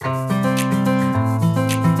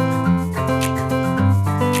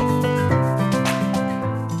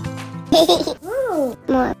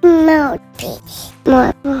More mouthpiece.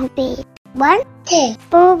 More boobies. One, two,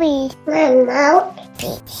 boobies. More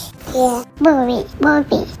mouthpiece. Yeah.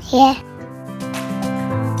 Boobies. Yeah.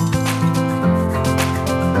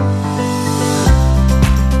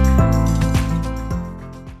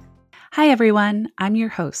 Hi, everyone. I'm your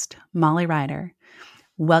host, Molly Ryder.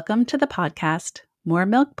 Welcome to the podcast, More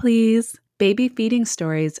Milk Please, baby feeding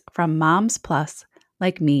stories from moms plus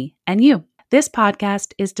like me and you. This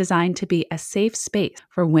podcast is designed to be a safe space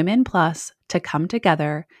for women plus to come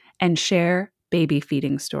together and share baby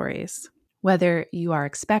feeding stories. Whether you are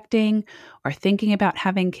expecting or thinking about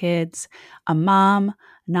having kids, a mom,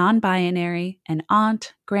 non-binary, an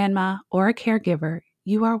aunt, grandma, or a caregiver,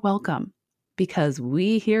 you are welcome. Because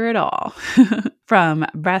we hear it all. From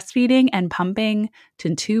breastfeeding and pumping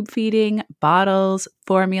to tube feeding, bottles,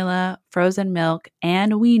 formula, frozen milk,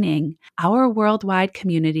 and weaning, our worldwide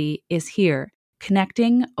community is here,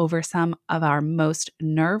 connecting over some of our most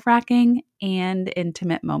nerve-wracking and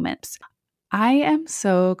intimate moments. I am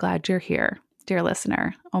so glad you're here, dear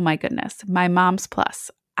listener. Oh my goodness, my Moms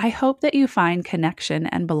Plus. I hope that you find connection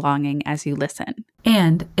and belonging as you listen.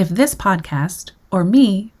 And if this podcast, or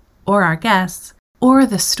me, or our guests, or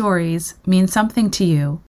the stories mean something to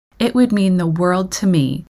you, it would mean the world to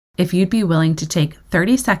me if you'd be willing to take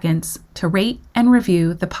 30 seconds to rate and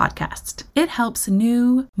review the podcast. It helps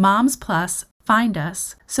new Moms Plus find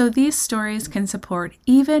us so these stories can support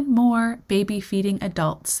even more baby feeding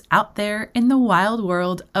adults out there in the wild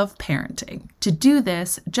world of parenting. To do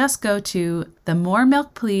this, just go to the More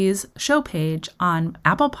Milk Please show page on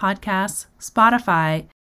Apple Podcasts, Spotify,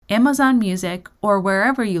 Amazon Music, or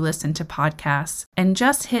wherever you listen to podcasts, and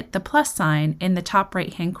just hit the plus sign in the top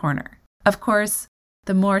right-hand corner. Of course,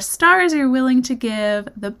 the more stars you're willing to give,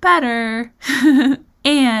 the better.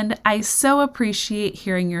 And I so appreciate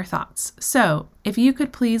hearing your thoughts. So if you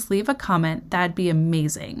could please leave a comment, that'd be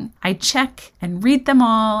amazing. I check and read them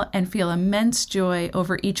all and feel immense joy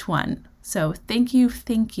over each one. So thank you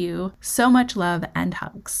so much love and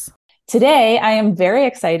hugs. Today, I am very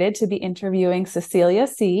excited to be interviewing Cecilia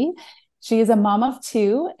C. She is a mom of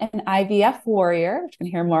two, an IVF warrior, which you can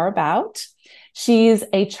hear more about. She's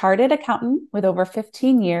a chartered accountant with over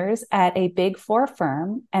 15 years at a Big Four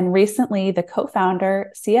firm, and recently the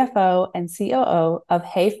co-founder, CFO, and COO of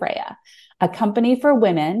Hey Freya, a company for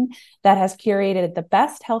women that has curated the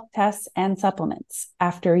best health tests and supplements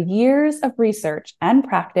after years of research and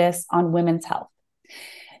practice on women's health.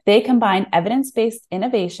 They combine evidence-based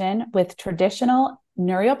innovation with traditional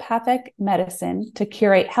neuropathic medicine to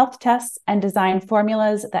curate health tests and design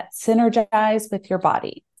formulas that synergize with your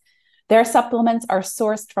body. Their supplements are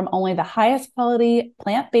sourced from only the highest quality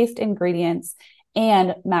plant-based ingredients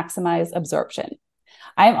and maximize absorption.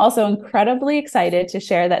 I am also incredibly excited to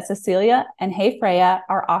share that Cecilia and Hey Freya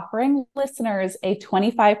are offering listeners a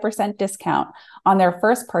 25% discount on their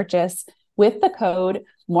first purchase with the code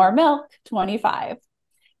MOREMILK25.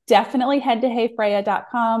 Definitely head to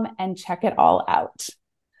heyfreya.com and check it all out.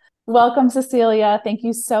 Welcome, Cecilia. Thank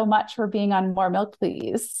you so much for being on More Milk,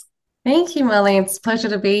 Please. Thank you, Molly. It's a pleasure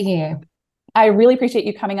to be here. I really appreciate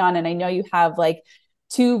you coming on. And I know you have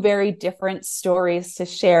two very different stories to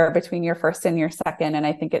share between your first and your second. And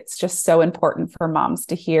I think it's just so important for moms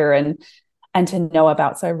to hear and to know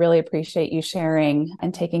about. So I really appreciate you sharing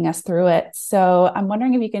and taking us through it. So I'm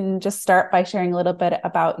wondering if you can just start by sharing a little bit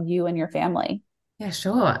about you and your family. Yeah,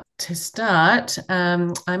 sure. To start,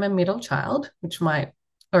 I'm a middle child, which might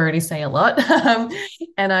already say a lot.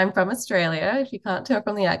 And I'm from Australia, if you can't tell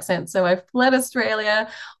from the accent. So I fled Australia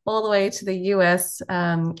all the way to the US,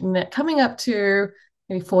 coming up to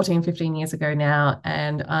maybe 14, 15 years ago now.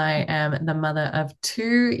 And I am the mother of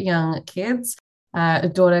two young kids, a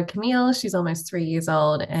daughter, Camille, she's almost 3 years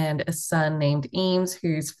old, and a son named Eames,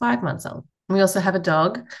 who's 5 months old. We also have a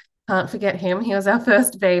dog. Can't forget him. He was our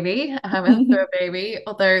first baby, and fur baby,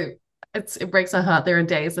 although it breaks my heart. There are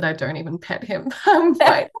days that I don't even pet him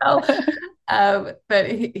quite well. But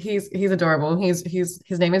he's adorable. His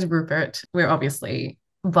name is Rupert. We're obviously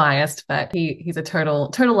biased, but he's a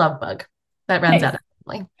total love bug that runs out of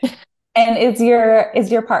family. And is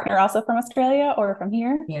your partner also from Australia or from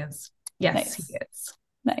here? Yes, nice. He is.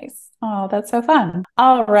 Nice. Oh, that's so fun.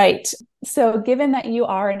 All right. So given that you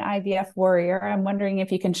are an IVF warrior, I'm wondering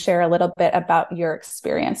if you can share a little bit about your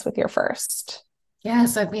experience with your first.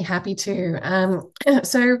 Yes, I'd be happy to.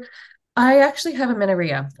 So I actually have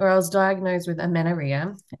amenorrhea, or I was diagnosed with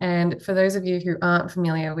amenorrhea. And for those of you who aren't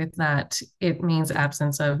familiar with that, it means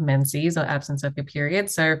absence of menses or absence of your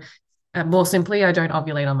period. So more simply, I don't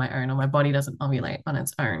ovulate on my own, or my body doesn't ovulate on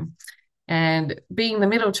its own. And being the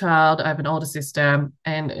middle child, I have an older sister,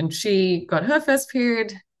 and she got her first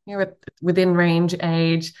period within range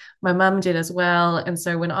age. My mum did as well. And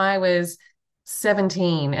so when I was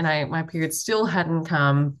 17 and my period still hadn't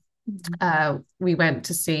come, we went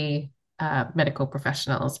to see medical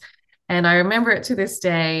professionals. And I remember it to this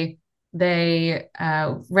day. They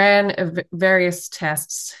ran various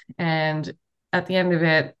tests, and at the end of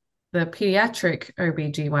it, the pediatric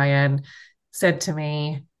OBGYN said to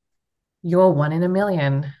me, "You're one in a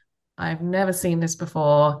million. I've never seen this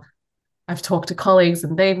before. I've talked to colleagues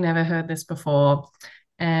and they've never heard this before."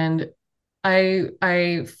 And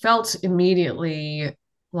I felt immediately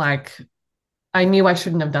like I knew I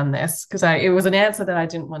shouldn't have done this because it was an answer that I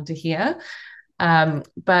didn't want to hear.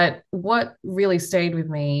 But what really stayed with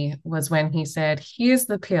me was when he said, "Here's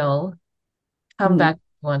the pill, come back if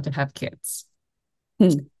you want to have kids."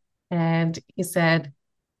 And he said,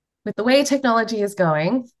 "With the way technology is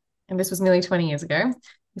going," and this was nearly 20 years ago,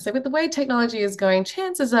 he said, "With the way technology is going,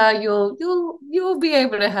 chances are you'll be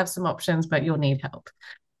able to have some options, but you'll need help."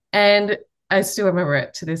 And I still remember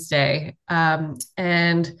it to this day.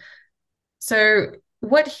 And so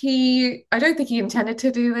I don't think he intended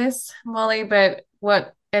to do this, Molly, but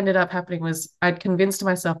what ended up happening was I'd convinced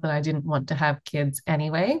myself that I didn't want to have kids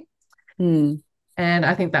anyway. And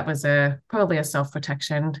I think that was probably a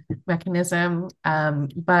self-protection mechanism.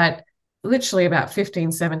 But literally about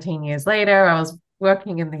 15, 17 years later, I was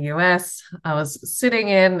working in the US. I was sitting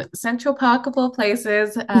in Central Park of all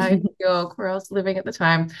places in New York, where I was living at the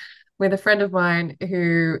time, with a friend of mine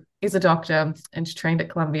who is a doctor and she trained at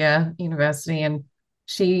Columbia University. And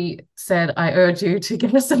she said, "I urge you to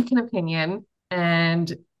get a second opinion."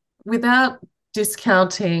 And without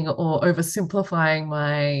discounting or oversimplifying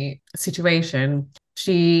my situation,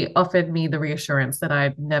 she offered me the reassurance that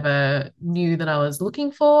I never knew that I was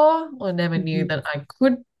looking for or never knew that I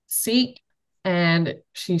could seek. And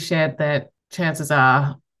she shared that chances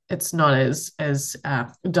are it's not as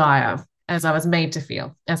dire as I was made to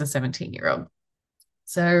feel as a 17-year-old.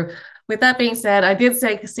 So with that being said, I did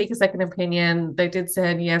seek a second opinion. They did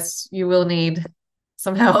say, "Yes, you will need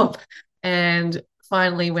some help." And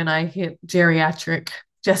finally, when I hit geriatric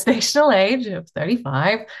gestational age of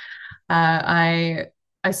 35, I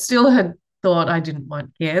still had thought I didn't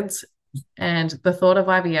want kids. And the thought of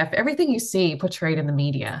IVF, everything you see portrayed in the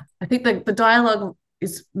media, I think the dialogue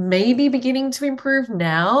is maybe beginning to improve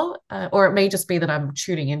now, or it may just be that I'm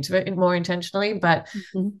tuning into it more intentionally. But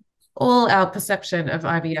all our perception of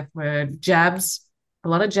IVF were jabs, a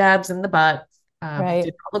lot of jabs in the butt.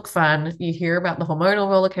 Did not look fun. You hear about the hormonal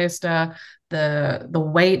roller coaster, the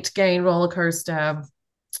weight gain roller coaster,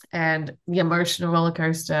 and the emotional roller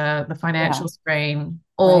coaster, the financial strain,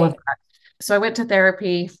 all of that. So I went to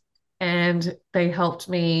therapy, and they helped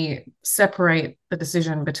me separate the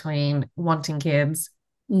decision between wanting kids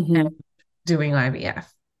and doing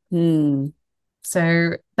IVF.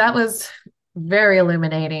 So that was very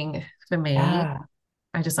illuminating for me.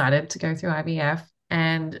 I decided to go through IVF,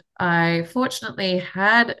 and I fortunately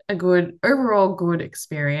had a overall good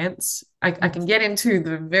experience. I can get into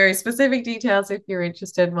the very specific details if you're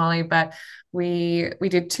interested, Molly, but we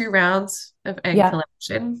did 2 rounds of egg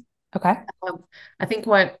collection. Okay. I think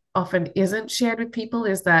what often isn't shared with people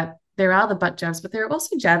is that there are the butt jabs, but there are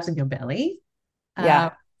also jabs in your belly.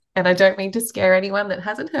 And I don't mean to scare anyone that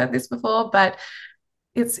hasn't heard this before, but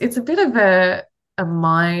it's a bit of a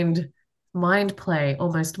mind play,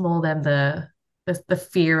 almost more than the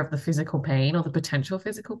fear of the physical pain or the potential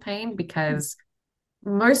physical pain, because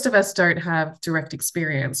most of us don't have direct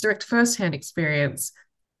firsthand experience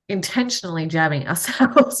intentionally jabbing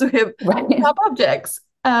ourselves with sharp objects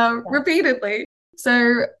repeatedly.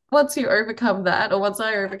 So once you overcome that, or once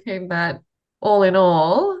I overcame that, all in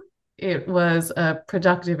all, it was a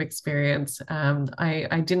productive experience.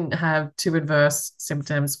 I didn't have too adverse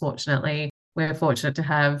symptoms, fortunately. We're fortunate to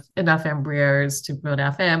have enough embryos to build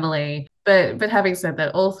our family. But having said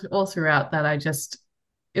that, all throughout that,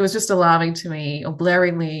 it was just alarming to me, or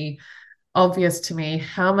blaringly obvious to me,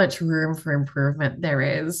 how much room for improvement there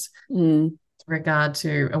is in regard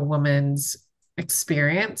to a woman's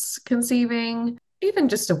experience conceiving, even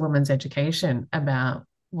just a woman's education about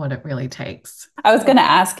what it really takes. I was going to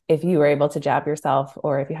ask if you were able to jab yourself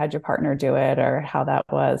or if you had your partner do it or how that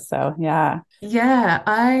was. So, yeah. Yeah,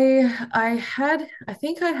 I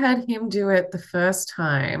think I had him do it the first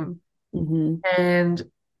time, and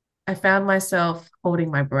I found myself holding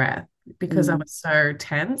my breath because I was so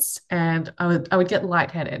tense, and I would get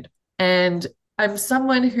lightheaded. And I'm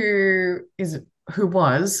someone who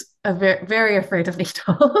was very, very afraid of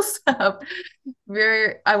needles.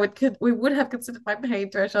 We would have considered my pain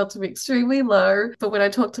threshold to be extremely low. But when I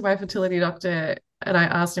talked to my fertility doctor and I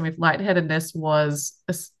asked him if lightheadedness was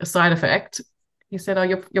a side effect, he said, "Oh,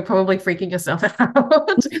 you're probably freaking yourself out."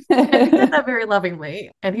 And he said that very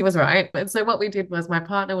lovingly, and he was right. And so what we did was my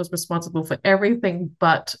partner was responsible for everything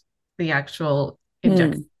but the actual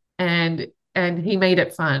injection. Mm. And he made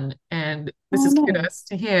it fun. And this Oh, is kudos nice.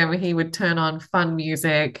 to him. He would turn on fun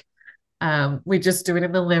music. We just do it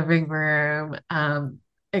in the living room.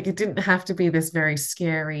 Like it didn't have to be this very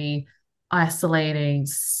scary, isolating,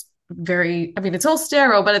 very, I mean, it's all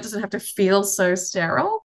sterile, but it doesn't have to feel so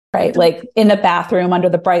sterile. Like it Right. doesn't, Like in the bathroom under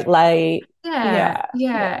the bright light. yeah, Yeah. yeah,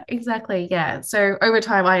 Yeah. exactly. Yeah. So over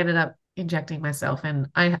time, I ended up injecting myself, and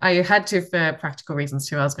I had to for practical reasons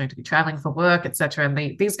too. I was going to be traveling for work, etc. And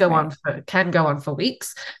these go Right. on for can go on for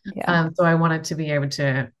weeks. Yeah. So I wanted to be able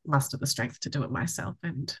to muster the strength to do it myself,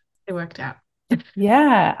 and it worked out.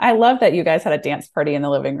 Yeah. I love that you guys had a dance party in the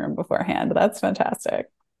living room beforehand. That's fantastic.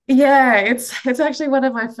 Yeah, it's actually one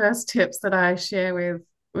of my first tips that I share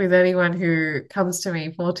with anyone who comes to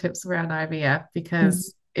me for tips around IVF Mhm.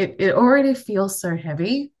 because it already feels so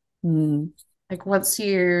heavy. Mm. Like once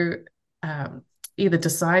you either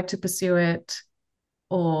decide to pursue it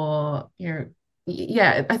or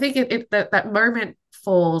yeah, I think that moment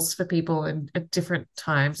falls for people at different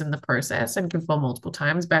times in the process and can fall multiple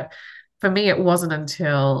times. But for me, it wasn't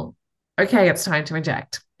until okay, it's time to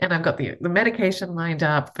inject, and I've got the medication lined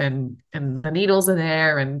up, and the needles are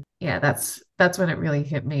there, and yeah, that's when it really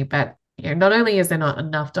hit me. But not only is there not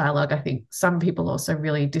enough dialogue, I think some people also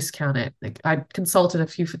really discount it. Like I consulted a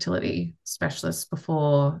few fertility specialists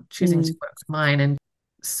before choosing to Mm. work with mine, and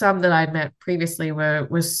some that I'd met previously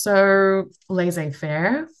were so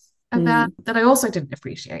laissez-faire about Mm. that I also didn't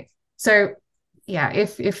appreciate. So yeah,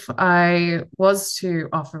 if I was to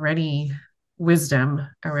offer any wisdom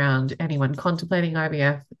around anyone contemplating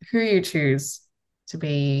IVF, who you choose to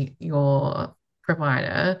be your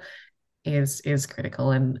provider is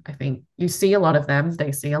critical. And I think you see a lot of them,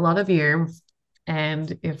 they see a lot of you.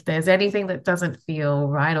 And if there's anything that doesn't feel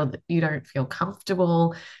right or that you don't feel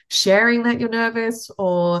comfortable sharing that you're nervous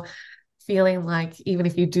or feeling like even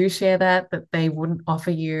if you do share that they wouldn't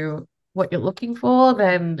offer you what you're looking for,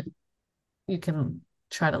 then you can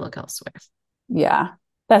try to look elsewhere. Yeah.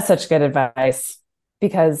 That's such good advice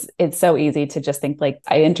because it's so easy to just think like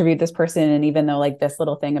I interviewed this person and even though like this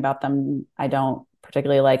little thing about them I don't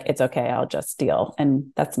particularly like, it's okay, I'll just deal.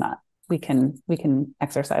 And that's not. We can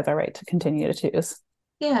exercise our right to continue to choose.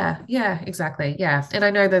 Yeah, yeah, exactly. Yeah. And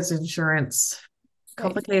I know there's insurance Right.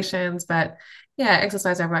 complications, but yeah,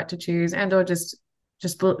 exercise our right to choose and or just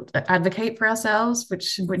advocate for ourselves,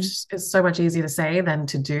 which Mhm. is so much easier to say than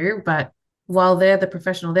to do. But while they're the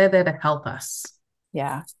professional, they're there to help us.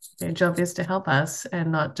 Yeah. Their job is to help us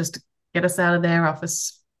and not just get us out of their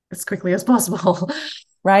office as quickly as possible. Uh,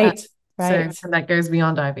 Right. so Right. and that goes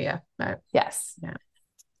beyond IVF. But Yes. yeah.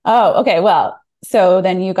 Oh, okay. Well, so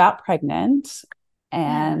then you got pregnant,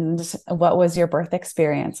 Yeah. and what was your birth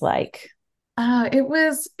experience like? It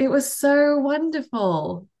was so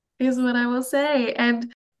wonderful, is what I will say.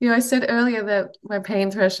 And I said earlier that my pain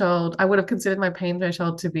threshold, I would have considered my pain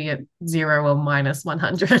threshold to be at 0 or minus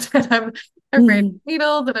 100. And I'm afraid of Mm-hmm.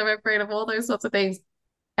 needles and I'm afraid of all those sorts of things.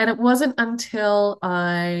 And it wasn't until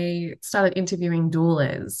I started interviewing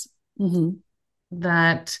doulas Mm-hmm.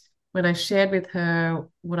 that when I shared with her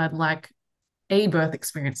what I'd like a birth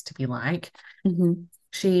experience to be like, Mm-hmm.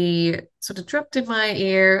 she sort of dropped in my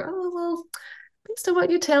ear, oh, well, based on what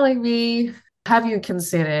you're telling me, have you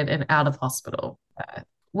considered an out of hospital?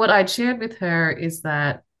 What I'd shared with her is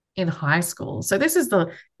that in high school, so this is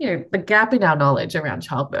the gap in our knowledge around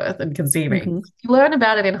childbirth and conceiving. Mm-hmm. You learn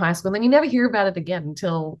about it in high school, and then you never hear about it again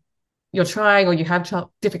until you're trying or you have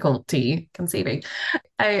difficulty conceiving.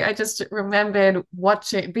 I just remembered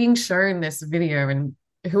watching, being shown this video, and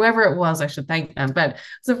whoever it was, I should thank them. But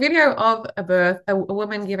it's a video of a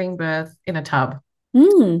woman giving birth in a tub.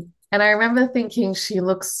 Mm. And I remember thinking she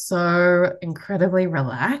looks so incredibly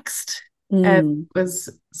relaxed and Mm. was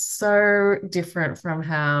so different from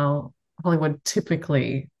how Hollywood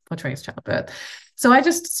typically portrays childbirth. So I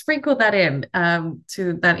just sprinkled that in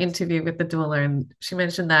to that interview with the doula, and she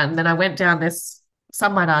mentioned that. And then I went down this,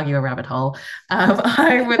 some might argue, a rabbit hole.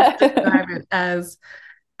 I would describe it as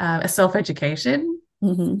a self-education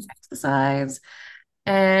Mm-hmm. exercise.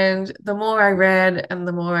 And the more I read and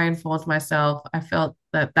the more I informed myself, I felt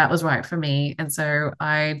that that was right for me. And so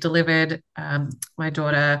I delivered my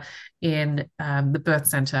daughter in the birth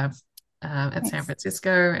center at San Nice.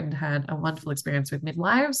 Francisco and had a wonderful experience with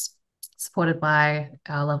midwives, supported by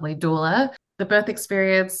our lovely doula. The birth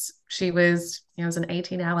experience, it was an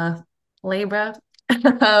 18-hour labor.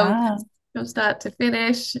 um, Wow. from start to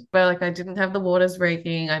finish, but like I didn't have the waters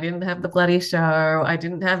breaking, I didn't have the bloody show, I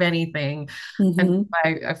didn't have anything. And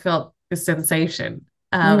Mm-hmm. I felt this sensation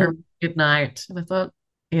around Mm. midnight. And I thought,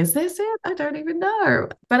 is this it? I don't even know.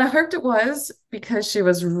 But I hoped it was because she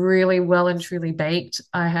was really well and truly baked.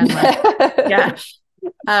 I had my, yeah,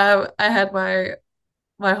 I had my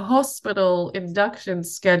hospital induction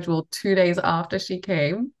scheduled 2 days after she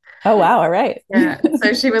came. Oh, wow. All right. Yeah,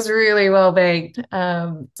 so she was really well baked.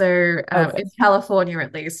 Oh, good. In California,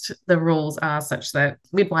 at least, the rules are such that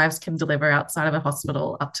midwives can deliver outside of a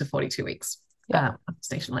hospital up to 42 weeks Yeah. of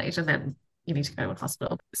gestational age, and then you need to go to a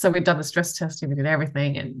hospital. So we'd done the stress testing, we did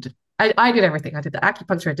everything, and I did everything. I did the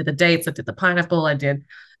acupuncture, I did the dates, I did the pineapple, I did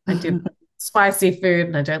spicy food,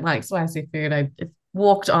 and I don't like spicy food. I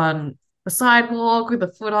walked on the sidewalk with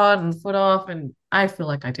the foot on and foot off, and I feel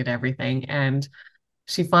like I did everything. And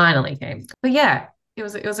she finally came. But yeah, it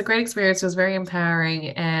was a great experience. It was very empowering,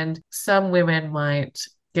 and some women might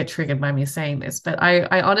get triggered by me saying this, but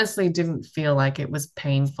I honestly didn't feel like it was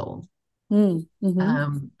painful.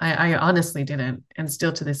 Mm-hmm. I honestly didn't, and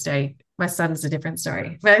still to this day, my son's a different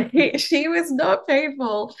story. But she was not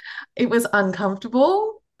painful. It was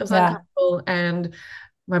uncomfortable. It was Yeah. uncomfortable, and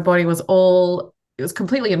my body was all it was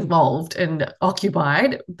completely involved and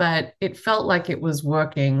occupied, but it felt like it was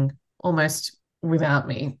working almost without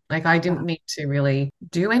me. Like I didn't Yeah. need to really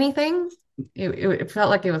do anything. It felt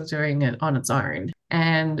like it was doing it on its own.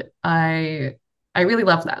 And I really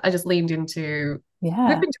love that. I just leaned into we've Yeah.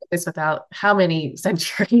 been doing this without how many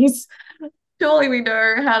centuries? Surely we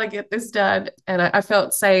know how to get this done. And I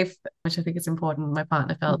felt safe, which I think is important. My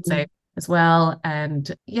partner felt Mhm. safe as well.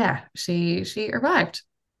 And yeah, she arrived,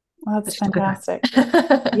 Well, but that's she took her fantastic.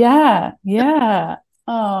 time. Yeah. Yeah.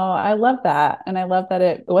 Oh, I love that. And I love that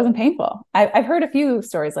it wasn't painful. I've heard a few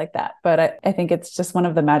stories like that, but I think it's just one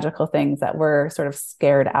of the magical things that we're sort of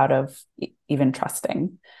scared out of even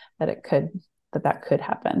trusting that that could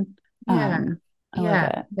happen. Yeah, I love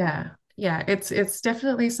yeah, it. yeah, yeah. It's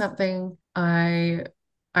definitely something I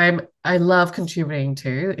love contributing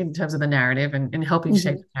to in terms of the narrative and helping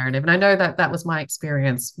shape Hmm. the narrative. And I know that that was my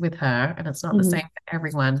experience with her, and it's not the same Hmm. for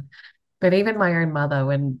everyone. But even my own mother,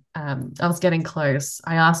 when I was getting close,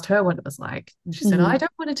 I asked her what it was like, and she said, "Oh, I Hmm.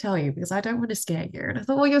 don't want to tell you because I don't want to scare you." And I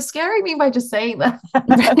thought, well, you're scaring me by just saying that.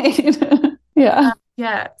 Right. Yeah.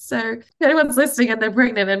 Yeah. So if anyone's listening and they're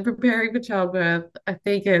pregnant and preparing for childbirth, I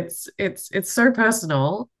think it's so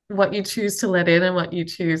personal what you choose to let in and what you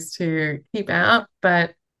choose to keep out.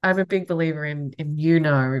 But I'm a big believer in you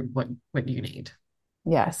know what you need.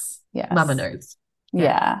 Yes. Mama Yes. knows. Yeah.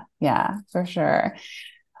 Yeah. Yeah, for sure.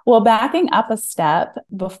 Well, backing up a step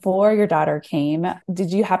before your daughter came,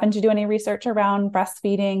 did you happen to do any research around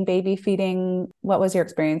breastfeeding, baby feeding? What was your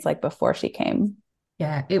experience like before she came?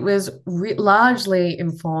 Yeah. It was largely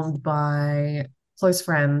informed by close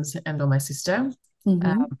friends and or my sister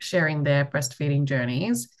Hmm. sharing their breastfeeding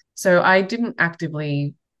journeys. So I didn't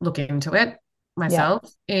actively look into it Yeah.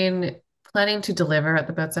 myself. In planning to deliver at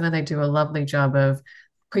the birth center, they do a lovely job of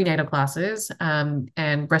prenatal classes and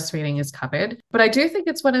breastfeeding is covered. But I do think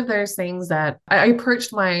it's one of those things that I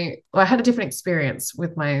approached I had a different experience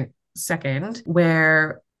with my second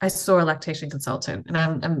where I saw a lactation consultant. And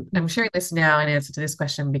I'm sharing this now in answer to this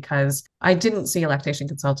question because I didn't see a lactation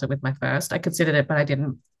consultant with my first. I considered it, but I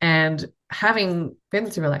didn't. And having been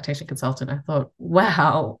through a lactation consultant, I thought,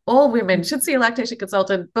 wow, all women should see a lactation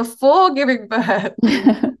consultant before giving birth,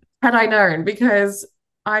 had I known, because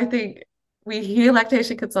I think we hear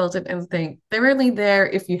lactation consultant and think they're only there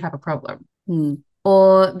if you have a problem, Mm,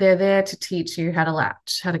 or they're there to teach you how to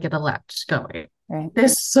latch, how to get a latch going. right. They're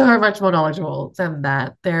so much more knowledgeable than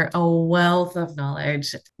that. They're a wealth of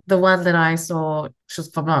knowledge. The one that I saw, she was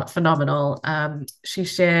phenomenal. She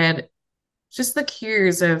shared just the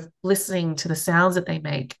cues of listening to the sounds that they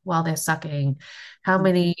make while they're sucking, how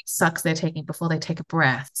many sucks they're taking before they take a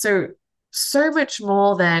breath. So much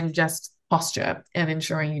more than just posture and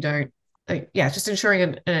ensuring you don't, yeah, just ensuring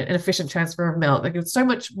an efficient transfer of milk. Like it's so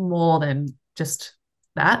much more than just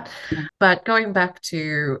that. Yeah. But going back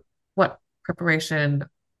to what preparation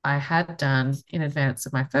I had done in advance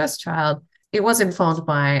of my first child, it was informed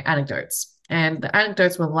by anecdotes. And the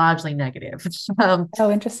anecdotes were largely negative. Um,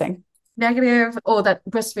 Oh, interesting. Negative, or that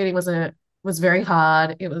breastfeeding was very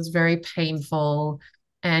hard, it was very painful,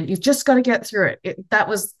 and you've just got to get through that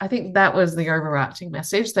was, I think that was the overarching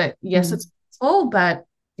message, that yes, Mm. it's full, but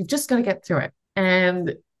you've just got to get through it.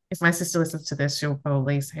 And if my sister listens to this, she'll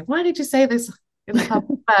probably say, why did you say this in the pub?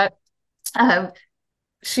 But um,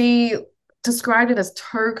 she described it as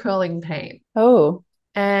toe curling pain. Oh,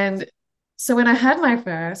 And so when I had my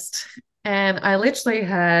first, and I literally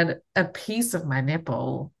had a piece of my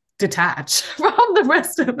nipple detach from the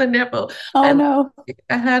rest of the nipple, oh and no.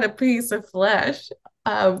 I had a piece of flesh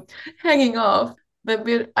um, hanging off.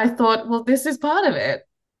 I thought, well, this is part of it.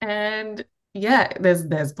 And yeah,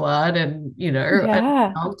 there's blood and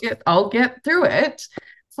Yeah. I'll get through it.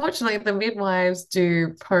 Fortunately, the midwives do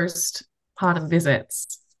postpartum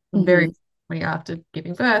visits very Hmm. quickly after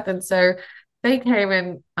giving birth. And so they came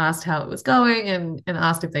and asked how it was going and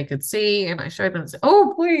asked if they could see. And I showed them and said,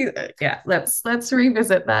 oh, please, yeah, let's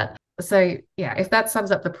revisit that. So yeah, if that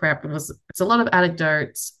sums up the prep, it's a lot of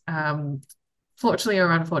anecdotes. Fortunately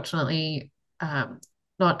or unfortunately, um,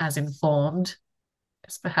 not as informed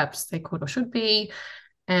as perhaps they could or should be.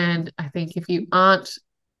 And I think if you aren't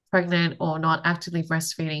pregnant or not actively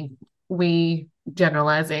breastfeeding, we,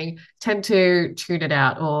 generalizing, tend to tune it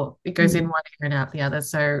out, or it goes in Hmm. one ear and out the other.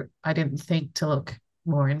 So I didn't think to look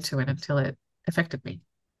more into it until it affected me.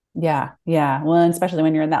 Yeah. Yeah. Well, and especially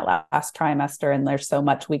when you're in that last trimester and there's so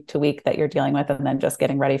much week to week that you're dealing with, and then just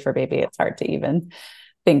getting ready for baby, it's hard to even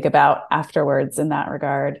think about afterwards in that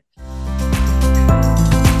regard.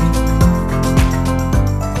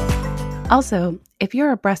 Also, if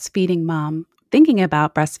you're a breastfeeding mom thinking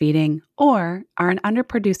about breastfeeding or are an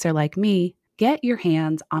underproducer like me, get your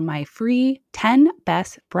hands on my free 10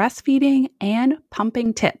 best breastfeeding and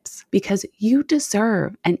pumping tips because you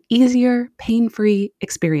deserve an easier, pain-free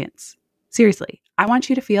experience. Seriously, I want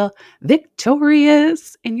you to feel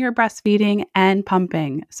victorious in your breastfeeding and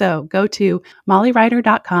pumping. So go to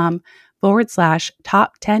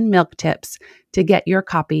mollyrider.com/top 10 milk tips to get your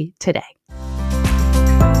copy today.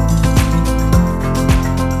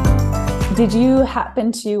 Did you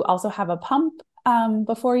happen to also have a pump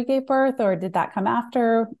before you gave birth, or did that come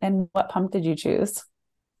after? And what pump did you choose?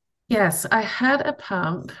 Yes, I had a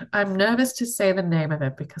pump. I'm nervous to say the name of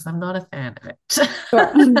it because I'm not a fan of Sure.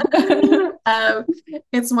 it.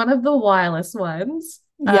 It's one of the wireless ones.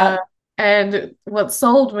 Yep. And what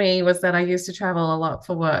sold me was that I used to travel a lot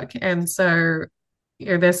for work. And so,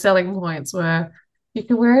 their selling points were you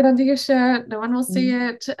can wear it under your shirt, no one will see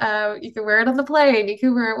it. You can wear it on the plane, you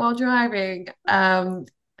can wear it while driving. And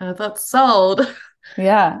I thought, sold.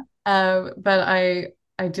 Yeah. But I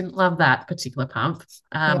didn't love that particular pump.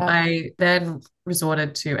 Yeah. I then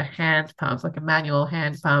resorted to a hand pump, like a manual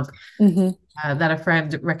hand pump, Hmm. that a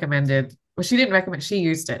friend recommended. Well, she didn't recommend, she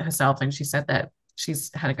used it herself and she said that she's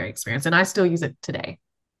had a great experience. And I still use it today.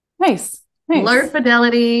 Nice. Low Nice.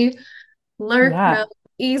 fidelity, low Yeah. curl,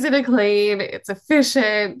 easy to clean, it's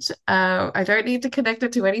efficient. I don't need to connect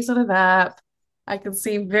it to any sort of app. I can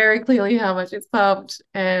see very clearly how much it's pumped,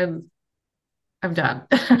 and I'm done.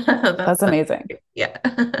 That's That's amazing. yeah.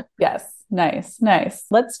 Yes. Nice. Nice.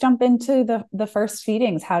 Let's jump into the first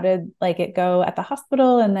feedings. How did like it go at the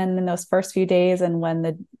hospital and then in those first few days and when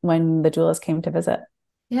the doulas came to visit?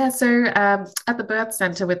 Yeah, so at the birth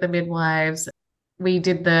center with the midwives, we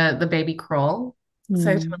did the baby crawl.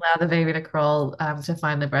 So to Mm. allow the baby to crawl to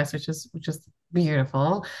find the breast, which is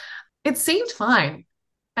beautiful. It seemed fine.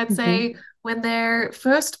 I'd Hmm. say when they're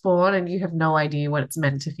first born and you have no idea what it's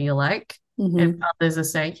meant to feel like, and Hmm. others are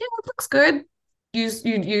saying, "Yeah, it looks good."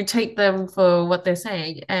 You take them for what they're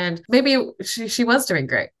saying, and maybe she was doing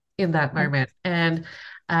great in that moment. And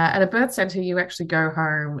at a birth center, you actually go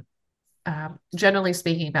home, generally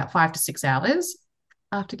speaking, about 5 to 6 hours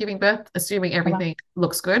after giving birth, assuming Oh, wow. everything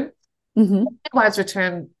looks good. Hmm. Midwives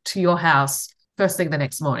return to your house first thing the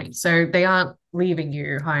next morning. So they aren't leaving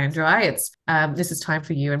you high and dry. It's this is time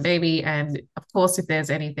for you and baby. And of course, if there's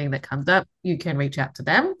anything that comes up, you can reach out to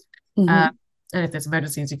them. Uh, Hmm. and if there's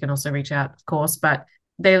emergencies, you can also reach out, of course. But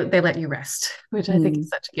they let you rest, which I think is Mm.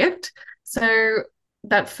 such a gift. So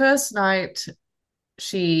that first night,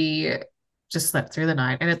 she just slept through the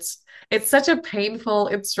night, and it's such a painful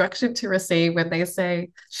instruction to receive when they say,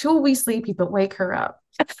 "She'll be sleepy, but wake her up."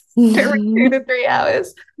 Every 2 to 3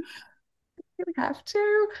 hours you have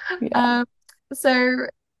to. Yeah. Um, so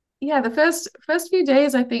yeah, the first few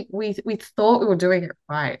days, I think we thought we were doing it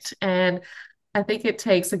right, and I think it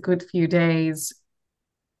takes a good few days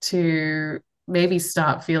to maybe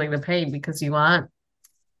start feeling the pain because you aren't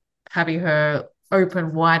having her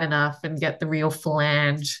open wide enough and get the real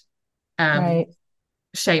flange um, Right.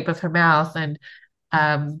 shape of her mouth, and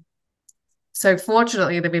um, so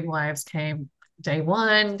fortunately, the midwives came day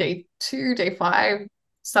one, day two, day five,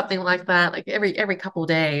 something like that, like every couple of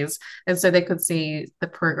days, and so they could see the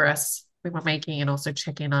progress we were making and also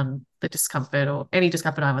check in on the discomfort or any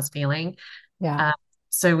discomfort I was feeling. Yeah. Um,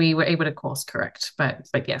 so we were able to course correct, but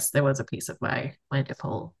yes, there was a piece of my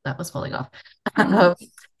nipple that was falling off. Mhm.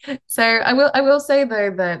 Um, so I will say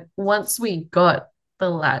though that once we got the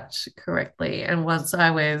latch correctly, and once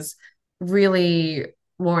I was really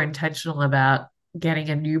more intentional about getting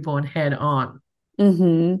a newborn head on,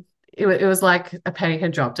 it was like a penny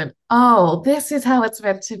had dropped, and oh, this is how it's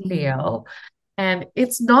meant to Mhm. feel. And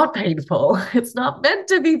it's not painful. It's not meant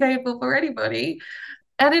to be painful for anybody.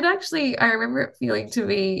 And it actually, I remember it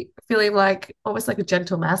feeling like almost like a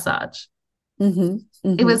gentle massage. Mm-hmm. It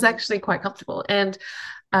Mm-hmm. was actually quite comfortable. And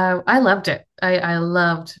I loved it. I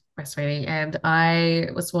loved breastfeeding, and I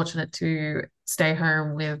was fortunate to stay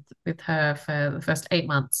home with her for the first 8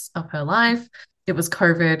 months of her life. It was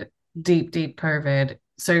COVID, deep, deep COVID.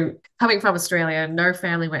 So coming from Australia, no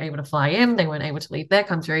family were able to fly in. They weren't able to leave their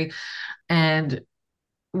country, and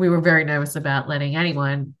we were very nervous about letting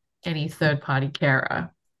anyone, any third party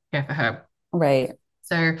carer, care for her. Right.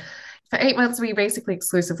 So for 8 months, we basically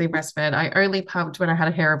exclusively breastfed. I only pumped when I had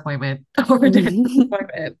a hair appointment or a dentist Mhm.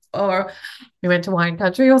 appointment, or we went to wine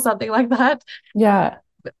country or something like that. Yeah.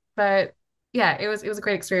 But yeah, it was a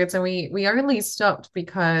great experience, and we only stopped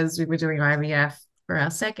because we were doing IVF for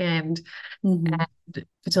our second, Hmm. and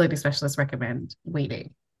fertility specialists recommend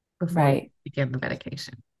weaning before you Right. begin the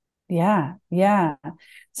medication. Yeah. Yeah.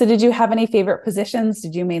 So did you have any favorite positions?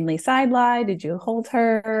 Did you mainly side lie? Did you hold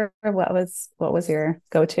her? What was your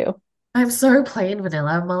go-to? I'm so plain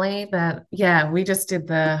vanilla, Molly, that yeah, we just did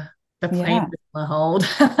the plain Yeah. vanilla hold.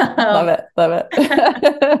 Love it. Love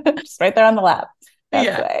it. Just right there on the lap. That's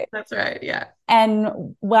Yeah, right. that's right. Yeah.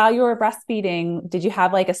 And while you were breastfeeding, did you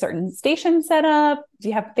have like a certain station set up? Do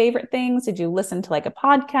you have favorite things? Did you listen to like a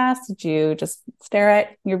podcast? Did you just stare at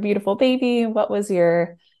your beautiful baby? What was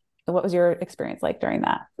your experience like during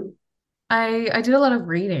that? I did a lot of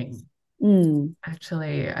reading. Mm,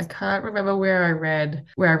 Actually, I can't remember where I read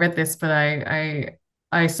this, but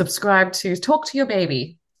I subscribe to Talk to Your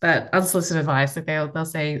Baby, that unsolicited advice. Like they'll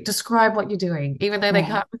say, describe what you're doing, even though they right.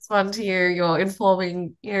 can't respond to you. You're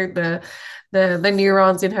informing, the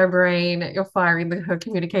neurons in her brain. You're firing her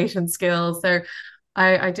communication skills. So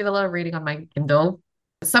I did a lot of reading on my Kindle.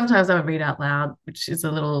 Sometimes I would read out loud, which is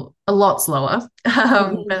a lot slower. But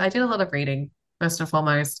I Mhm. did a lot of reading first and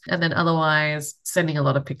foremost, and then otherwise sending a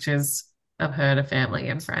lot of pictures of her to family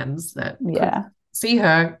and friends that could Yeah. see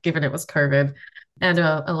her, given it was COVID, and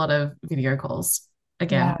a lot of video calls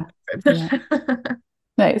again. Yeah. Yeah.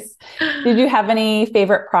 Nice. Did you have any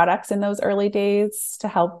favorite products in those early days to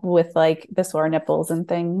help with like the sore nipples and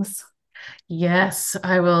things? Yes,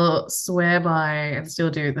 I will swear by and still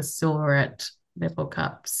do the Silverette nipple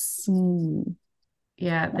cups. Mm,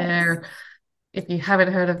 Yeah, nice. if you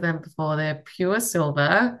haven't heard of them before, they're pure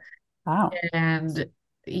silver. Wow. And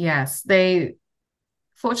yes,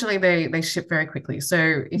 fortunately, they ship very quickly. So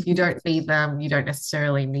if you Mhm. don't need them, you don't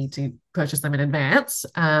necessarily need to purchase them in advance.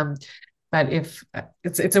 But if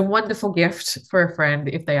it's a wonderful gift for a friend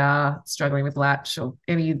if they are struggling with latch or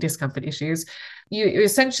any discomfort issues. You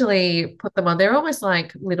essentially put them on. They're almost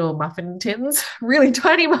like little muffin tins, really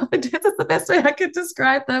tiny muffin tins. That's the best way I could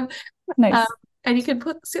describe them. Um, Nice. and you can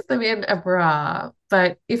sit them in a bra.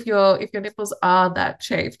 But if your nipples are that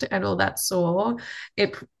chafed and all that sore,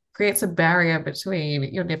 it creates a barrier between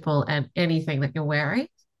your nipple and anything that you're wearing.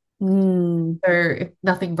 Mm, So if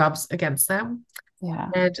nothing rubs against them, yeah.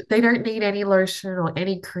 and they don't need any lotion or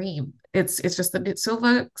any cream. It's just that it's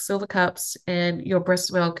silver cups, and your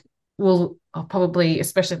breast milk will probably,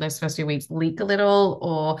 especially in those first few weeks, leak a little,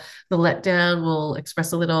 or the letdown will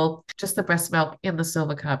express a little. Just the breast milk in the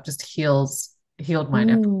silver cup just healed my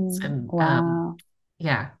nipples, and Wow.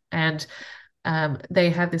 yeah, and they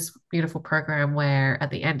have this beautiful program where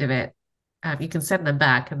at the end of it, you can send them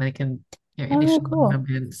back, and they can Oh, initial cool. them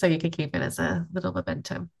in, so you can keep it as a little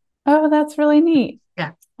memento. Oh, that's really neat.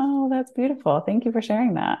 Yeah. Oh, that's beautiful. Thank you for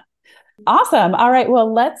sharing that. Awesome. All right.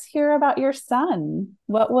 Well, let's hear about your son.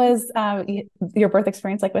 What was your birth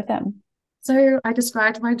experience like with him? So I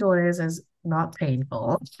described my daughters as not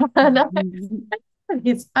painful. No, Mhm.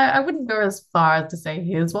 I wouldn't go as far as to say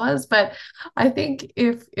his was, but I think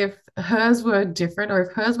if hers were different, or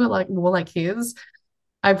if hers were like more like his,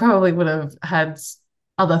 I probably would have had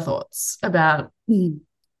other thoughts about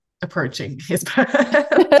approaching his birth.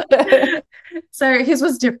 So his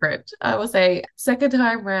was different. I will say second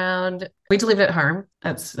time round, we delivered at home.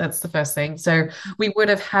 That's the first thing. So we would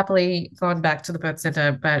have happily gone back to the birth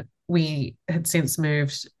center, but we had since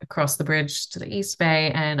moved across the bridge to the East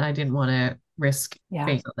Bay, and I didn't want to risk Yeah,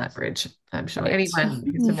 being on that bridge. I'm sure right. anyone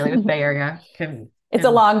who's familiar with the Bay Area It's a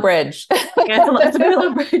can long bridge. yeah, it's a very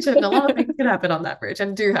long bridge, and a lot of things can happen on that bridge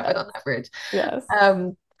and do happen Yes. on that bridge. Yes.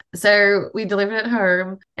 Um, so we delivered at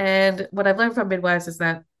home, and what I've learned from midwives is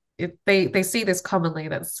that they see this commonly,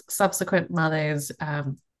 that subsequent mothers,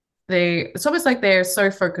 it's almost like they're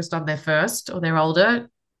so focused on their first or their older,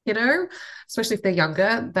 especially if they're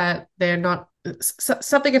younger, that they're not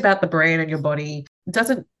something about the brain and your body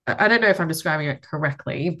doesn't, I don't know if I'm describing it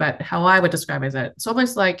correctly, but how I would describe it is that it's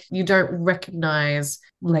almost like you don't recognize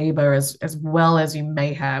labor as well as you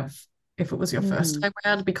may have if it was your first time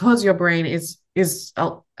around, because your brain is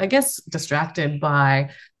I guess distracted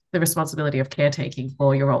by the responsibility of caretaking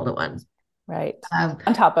for your older one. Right. On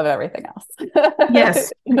top of everything else.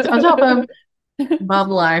 Yes. On top of mum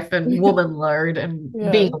life and woman load and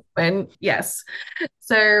being a woman. Yes.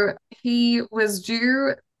 So he was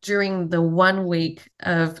due during the 1 week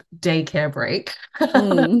of daycare break. Which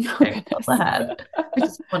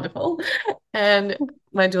is wonderful. And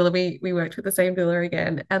my doula, we worked with the same doula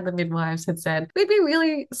again, and the midwives had said, we'd be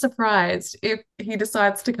really surprised if he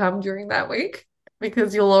decides to come during that week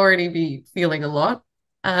because you'll already be feeling a lot.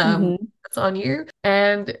 It's on you.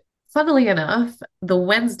 And funnily enough, the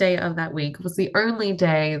Wednesday of that week was the only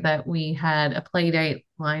day that we had a play date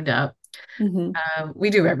lined up. We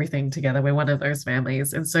do everything together. We're one of those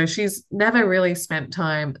families. And so she's never really spent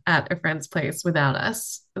time at a friend's place without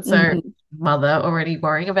us. So mother already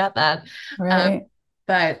worrying about that. Right.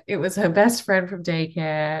 But it was her best friend from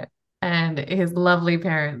daycare, and his lovely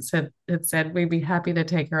parents had said, we'd be happy to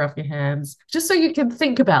take her off your hands just so you can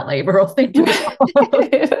think about labor or think about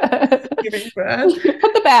giving birth.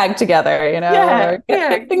 Put the bag together, or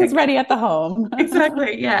get things ready at the home.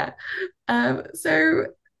 Exactly. Yeah.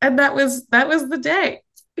 And that was the day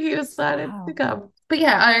he decided to come. But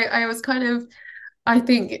yeah, I was kind of, I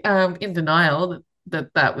think, in denial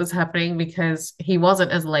that was happening because he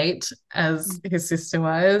wasn't as late as his sister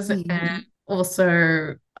was. And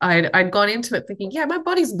also I'd gone into it thinking, yeah, my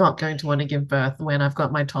body's not going to want to give birth when I've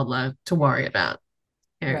got my toddler to worry about,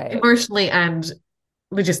 emotionally and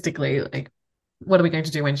logistically, like, what are we going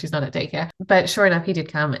to do when she's not at daycare? But sure enough, he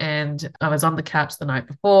did come, and I was on the couch the night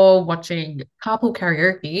before watching carpool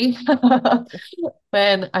karaoke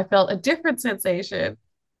when I felt a different sensation.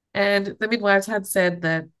 And the midwives had said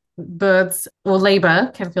that births or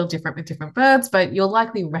labor can feel different with different birds, but you'll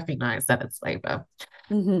likely recognize that it's labor.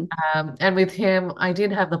 And with him, I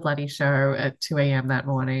did have the bloody show at 2 a.m. that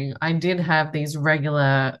morning. I did have these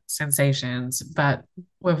regular sensations, but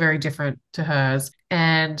were very different to hers.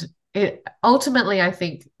 And it ultimately, I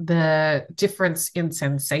think the difference in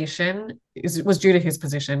sensation was due to his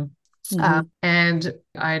position. And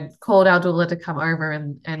I called our doula to come over,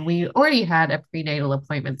 and we already had a prenatal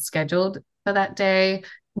appointment scheduled for that day.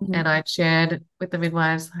 And I shared with the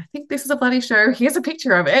midwives, I think this is a bloody show. Here's a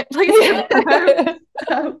picture of it. Please.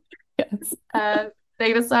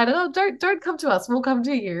 They decided, oh, don't come to us. We'll come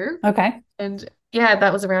to you. Okay. And yeah,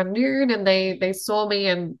 that was around noon, and they saw me,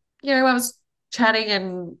 and I was chatting,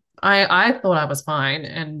 and I thought I was fine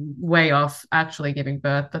and way off actually giving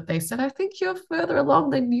birth, but they said, I think you're further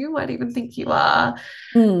along than you might even think you are.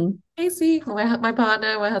 Casey, my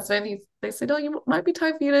partner, my husband, they said, oh, you might be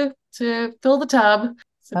time for you to fill the tub.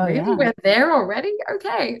 So really, we're there already?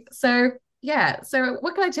 Okay. So yeah. So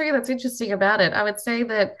what can I tell you that's interesting about it? I would say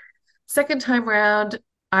that second time round,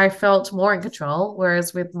 I felt more in control,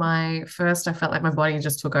 whereas with my first, I felt like my body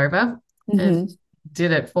just took over and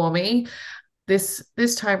did it for me. This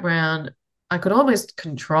time round, I could almost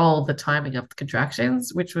control the timing of the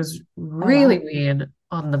contractions, which was really weird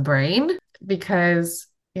on the brain because,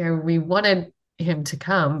 we wanted him to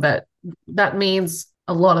come, but that means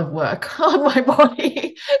a lot of work on my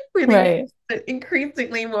body with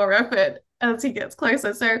increasingly more effort as he gets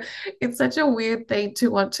closer. So it's such a weird thing to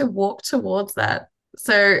want to walk towards that.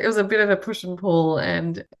 So it was a bit of a push and pull.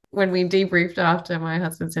 And when we debriefed after, my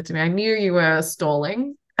husband said to me, I knew you were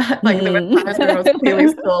stalling. Like there were times where I was clearly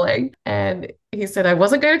stalling. And he said, I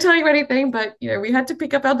wasn't going to tell you anything, but we had to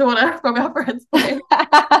pick up our daughter from our friend's place.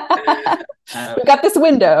 We got this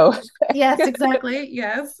window. Yes, exactly.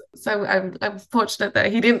 Yes. So I'm fortunate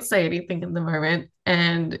that he didn't say anything in the moment.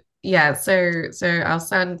 And yeah, so our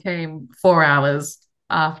son came 4 hours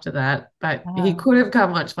after that, but he could have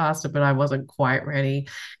come much faster, but I wasn't quite ready.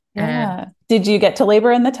 And did you get to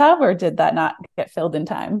labor in the tub, or did that not get filled in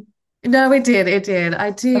time? No, it did. I did.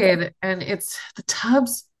 Okay. And it's the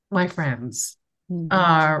tubs, my friends,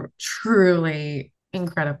 are truly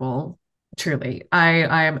incredible. Truly.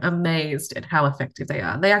 I am amazed at how effective they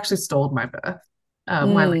are. They actually stalled my birth,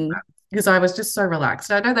 my labor, because I was just so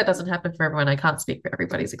relaxed. I know that doesn't happen for everyone. I can't speak for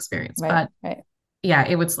everybody's experience, but yeah,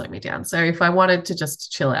 it would slow me down. So if I wanted to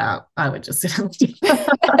just chill out, I would just sit and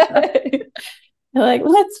like,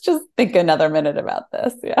 let's just think another minute about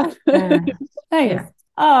this. Yeah. Nice. Yeah.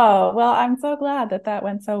 Oh, well, I'm so glad that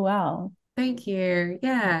went so well. Thank you.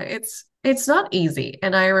 Yeah, it's not easy.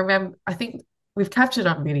 And I think we've captured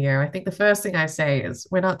on video. I think the first thing I say is,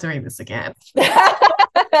 we're not doing this again.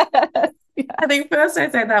 I think first I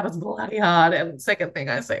say that was bloody hard, and second thing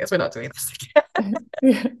I say is we're not doing this again.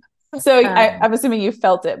 Yeah. So Um, I'm assuming you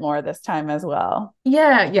felt it more this time as well.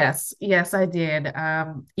 yes, I did.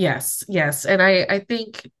 Yes. And I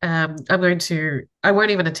think I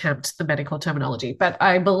won't even attempt the medical terminology, but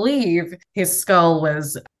I believe his skull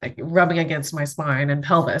was like rubbing against my spine and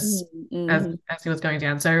pelvis Mm-hmm. as he was going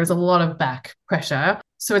down. So there was a lot of back pressure.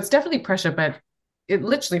 So it's definitely pressure, but it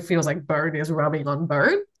literally feels like bone is rubbing on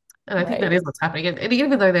bone. And I think that Right. is what's happening. And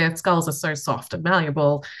even though their skulls are so soft and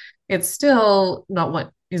malleable, it's still not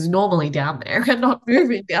what is normally down there and not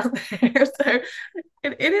moving down there. So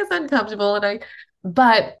it is uncomfortable. I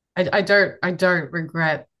don't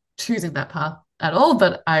regret choosing that path at all.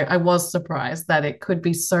 But I was surprised that it could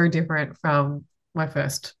be so different from my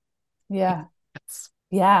first Yeah. experience.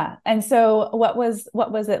 Yeah. And so what was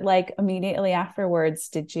it like immediately afterwards?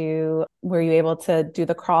 Were you able to do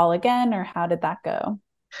the crawl again, or how did that go?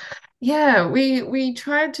 Yeah, we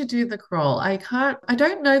tried to do the crawl. I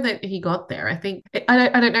don't know that he got there.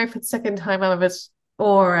 I don't know if it's second time out of it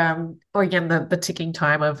or again the ticking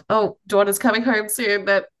time of, oh, daughter's coming home soon,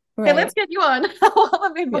 that hey, let's Right. get you on while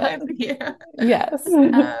the Yeah. midwives are here. Yes.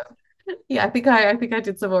 Um, yeah, I think I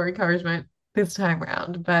did some more encouragement this time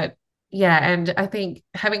around. But yeah, and I think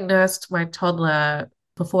having nursed my toddler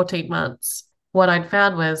for 14 months, what I'd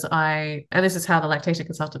found was and this is how the lactation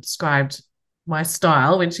consultant described my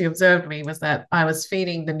style when she observed me, was that I was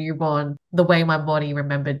feeding the newborn the way my body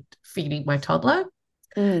remembered feeding my toddler,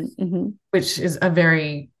 Mm-hmm. which is a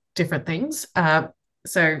very different things.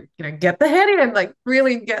 So, get the head in, like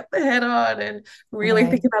really get the head on and really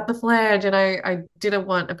think Right. about the flange. And I didn't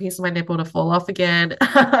want a piece of my nipple to fall off again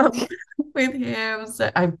with him. So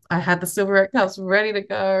I had the silverette cups ready to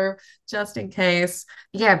go just in case.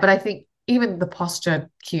 Yeah, but I think even the posture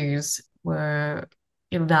cues were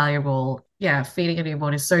invaluable. Yeah, feeding a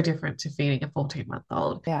newborn is so different to feeding a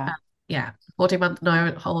 14-month-old. Yeah. Yeah, 14-month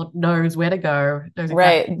old knows where to go, knows exactly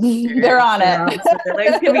Right. They're on their arms and their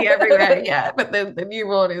legs can be everywhere. it. Yeah. But then the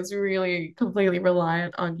newborn is really completely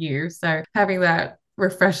reliant on you. So having that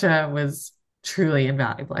refresher was truly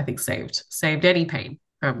invaluable. I think saved any pain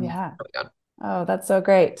from Yeah. going on. Oh, that's so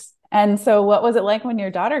great. And so what was it like when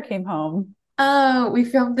your daughter came home? Oh, we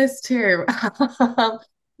filmed this too.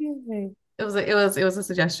 Yay. It was a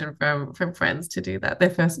suggestion from friends to do that, their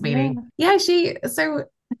first Yeah. meeting. Yeah,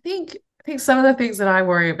 I think some of the things that I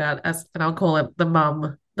worry about, and I'll call it the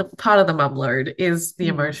part of the mum load, is the Mm.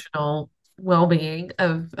 emotional well-being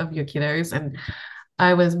of your kiddos. And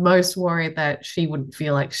I was most worried that she wouldn't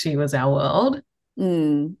feel like she was our world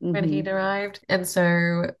Mm. when Mm-hmm. he'd arrived. And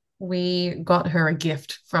so we got her a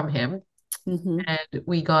gift from him Mm-hmm. and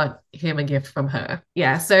we got him a gift from her.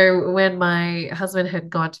 Yeah. So when my husband had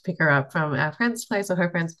gone to pick her up from our friend's place or her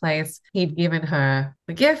friend's place, he'd given her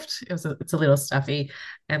the gift. It's a little stuffy,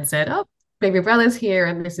 and said, "Oh, baby brother's here,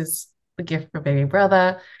 and this is the gift for baby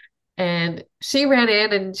brother." And she ran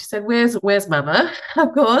in and she said, "Where's mama?"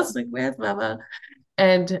 Of course, like, "Where's mama?"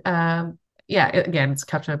 And yeah, again, it's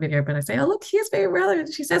captured on video, but I say, "Oh, look, here's baby brother."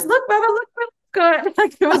 And she says, "Look, mama, look, look good."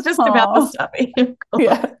 Like it was just about the Oh, stuffing, of course.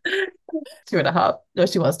 yeah. 2.5. No,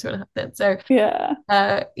 she was 2.5 then. So Yeah.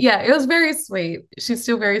 yeah, it was very sweet. She's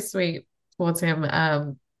still very sweet towards him.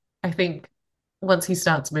 I think once he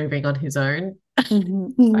starts moving on his own, I have other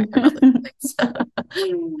Mhm. feelings. But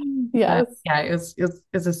Yes. yeah, it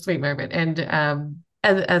was a sweet moment. And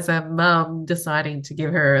as a mum deciding to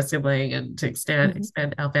give her a sibling and to Mhm.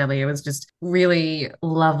 expand our family, it was just really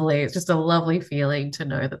lovely. It's just a lovely feeling to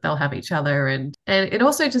know that they'll have each other, and it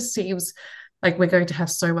also just seems like we're going to have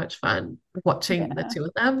so much fun watching the Yeah. two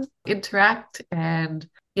of them interact. And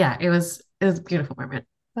yeah, it was a beautiful moment.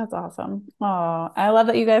 That's awesome. Oh, I love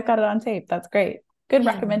that you guys got it on tape. That's great. Good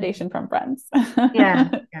Yeah. recommendation from friends. Yeah.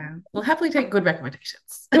 We'll happily take good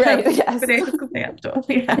recommendations. Right. Yes. Recommendations because they after.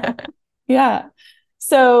 Yeah. Yeah.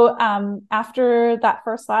 So, after that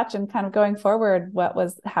first latch and kind of going forward, what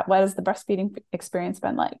has the breastfeeding experience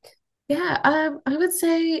been like? Yeah, I would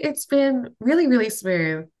say it's been really, really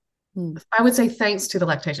smooth. Mm. I would say thanks to the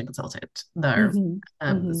lactation consultant, though. Hmm.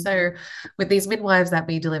 Hmm. So with these midwives that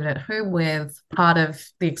we delivered at home with, part of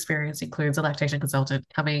the experience includes a lactation consultant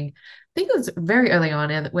coming, I think it was very early on,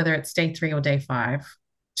 whether it's day 3 or day 5,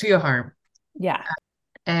 to your home. Yeah.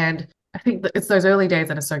 And I think that it's those early days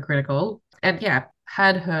that are so critical. And yeah,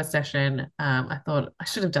 had her session. I thought I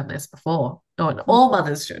should have done this before. Or all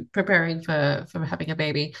mothers should, preparing for having a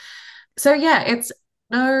baby. So yeah, it's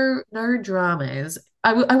no dramas.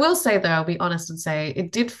 I will say though, I'll be honest and say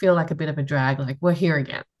it did feel like a bit of a drag. Like we're here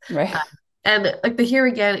again, Right. uh, and like the here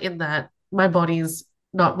again in that my body's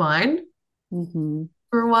not mine Hmm.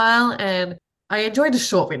 for a while, and I enjoyed a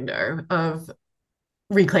short window of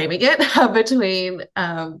reclaiming it between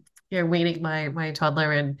weaning my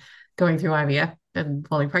toddler and going through IVF and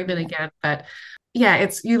falling pregnant Yeah. again. But yeah,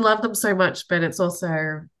 it's you love them so much, but it's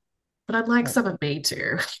also but I'd like Right. some of me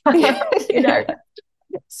too. You know. Yeah.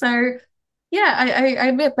 So yeah, I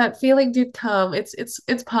admit that feeling did come. It's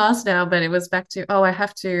past now, but it was back to, oh, I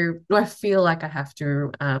have to, I feel like I have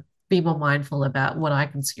to be more mindful about what I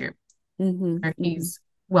consume. Hmm. He's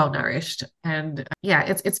well nourished. And yeah,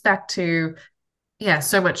 it's back to yeah,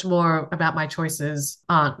 so much more about my choices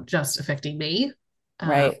aren't just affecting me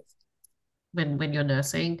Right. when you're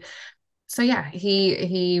nursing. So yeah,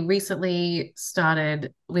 he recently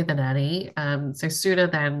started with a nanny, so sooner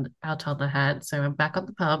than our toddler had. So I'm back on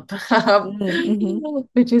the pump, Mm-hmm.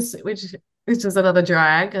 which is another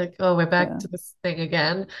drag. Like, oh, we're back Yeah. to this thing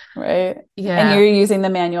again. Right. And Yeah, you're using the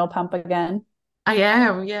manual pump again? I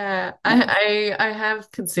am. Yeah, Nice. I have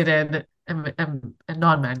considered a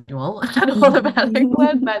non-manual. I don't know what about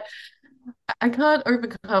one, but I can't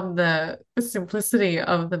overcome the simplicity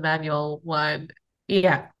of the manual one.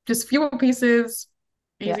 Yeah, just fewer pieces,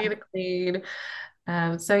 easier Yeah. to clean.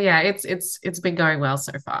 So yeah, it's been going well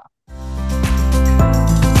so far.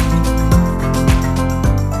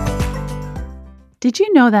 Did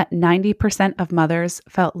you know that 90% of mothers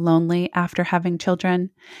felt lonely after having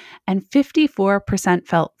children and 54%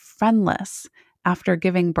 felt friendless after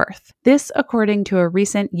giving birth? This, according to a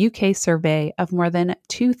recent UK survey of more than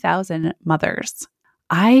 2,000 mothers.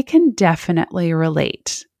 I can definitely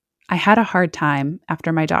relate. I had a hard time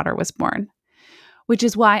after my daughter was born, which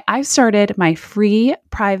is why I've started my free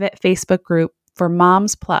private Facebook group for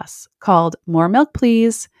Moms Plus called More Milk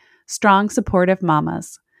Please, Strong Supportive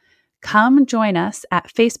Mamas. Come join us at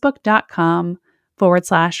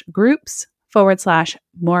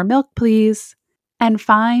facebook.com/groups/more milk please and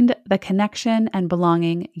find the connection and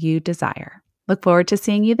belonging you desire. Look forward to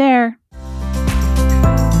seeing you there.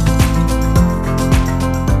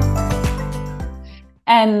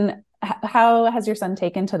 And how has your son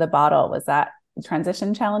taken to the bottle? Was that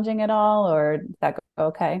transition challenging at all, or did that go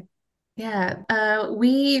okay? Yeah,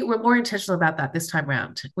 we were more intentional about that this time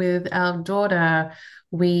round. With our daughter,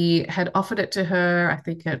 we had offered it to her, I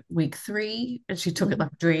think, at week 3, and she took it Mm-hmm.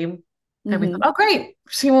 like a dream. And we thought, Mm-hmm. oh, great,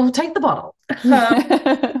 she will take the bottle.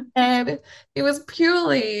 And it was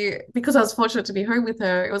purely because I was fortunate to be home with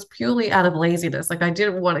her. It was purely out of laziness. Like I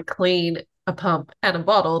didn't want to clean a pump and a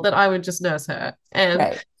bottle that I would just nurse her. And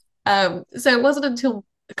Right. so it wasn't until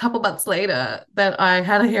a couple months later that I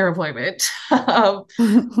had a hair appointment. No,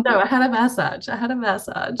 I had a massage. I had a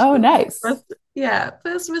massage. Oh, nice. First, yeah,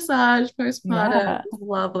 first massage, postpartum, it Yeah. was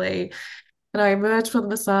lovely. And I emerged from the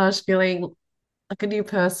massage feeling like a new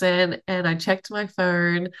person. And I checked my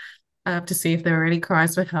phone to see if there were any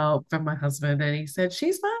cries for help from my husband. And he said,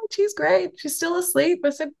 she's fine, she's great, she's still asleep. I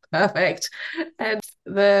said, perfect. And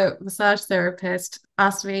the massage therapist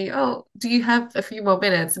asked me, oh, do you have a few more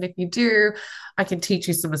minutes? And if you do, I can teach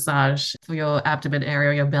you some massage for your abdomen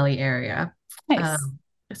area, your belly area. Nice.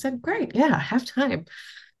 I said, great, yeah, I have time.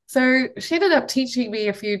 So she ended up teaching me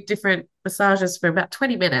a few different massages for about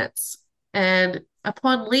 20 minutes. And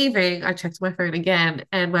upon leaving, I checked my phone again,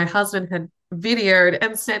 and my husband had videoed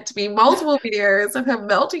and sent me multiple videos of her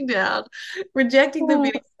melting down, rejecting the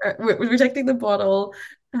video, rejecting the bottle,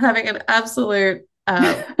 having an absolute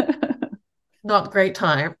not great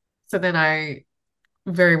time. So then I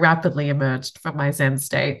very rapidly emerged from my Zen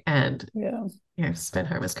state and Yeah. spent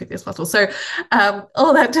home as quickly as possible. So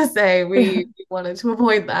all that to say, we wanted to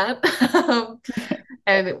avoid that.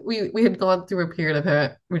 And we had gone through a period of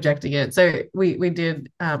her rejecting it. So we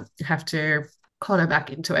did have to con her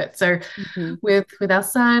back into it. So Mhm. with our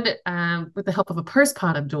son, with the help of a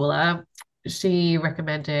postpartum doula, she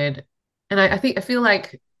recommended, and I feel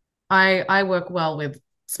like I work well with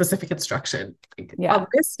specific instruction. Like, on Yeah.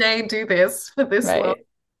 this day, do this for this long. Right.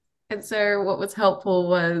 And so what was helpful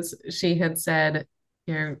was she had said,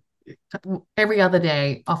 you every other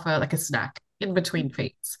day offer like a snack in between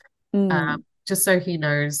feeds, Mm. just so he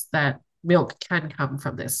knows that milk can come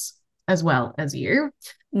from this as well as you.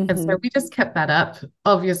 And so Hmm. we just kept that up.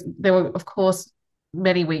 There were, of course,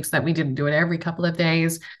 many weeks that we didn't do it every couple of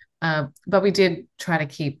days, but we did try to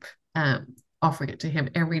keep offering it to him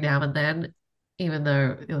every now and then, even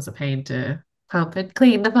though it was a pain to pump and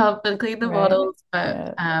clean the Right. bottles.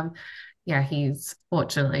 But Yeah. yeah, he's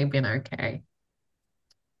fortunately been okay.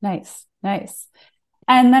 Nice. Nice.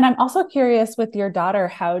 And then I'm also curious with your daughter,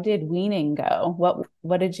 how did weaning go?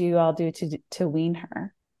 What did you all do to wean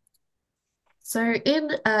her? So in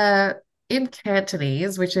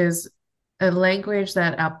Cantonese, which is a language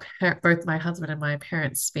that both my husband and my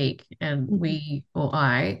parents speak, and Mhm.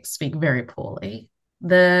 I speak very poorly.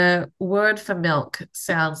 The word for milk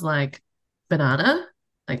sounds like banana,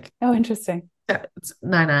 like Oh, interesting. it's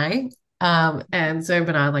nine. And so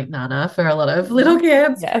banana like nana for a lot of little Mhm.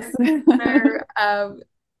 kids. Yes. So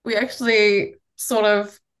we actually sort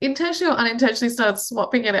of intentionally or unintentionally started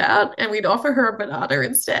swapping it out, and we'd offer her a banana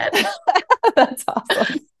instead. That's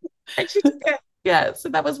awesome. And she took it. Yeah, so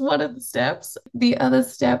that was one of the steps. The other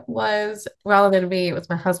step was rather than me, it was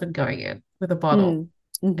my husband going in with a bottle,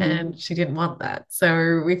 Mm. Hmm. and she didn't want that.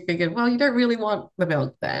 So we figured, well, you don't really want the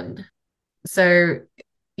milk then. So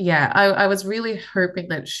yeah, I was really hoping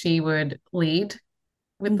that she would lead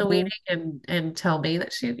with the weaning Hmm. and tell me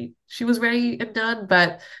that she was ready and done.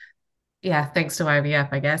 But yeah, thanks to IVF,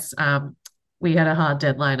 I guess, we had a hard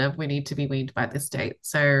deadline of we need to be weaned by this date.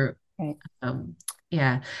 So Right. um,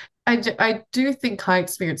 yeah, I do think I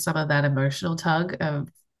experienced some of that emotional tug of,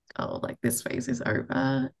 oh, like this phase is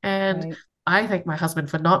over. And Right. I thank my husband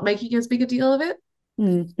for not making as big a deal of it.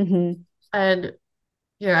 Mm-hmm. And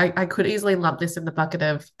yeah, I could easily lump this in the bucket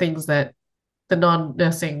of things that the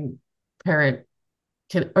non-nursing parent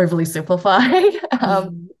can overly simplify,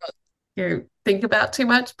 think about too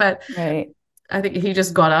much. But Right. I think he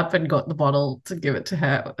just got up and got the bottle to give it to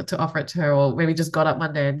her, to offer it to her, or maybe just got up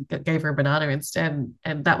one day and gave her a banana instead.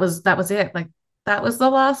 And that was it. Like that was the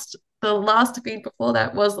last feed before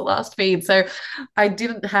that was the last feed. So I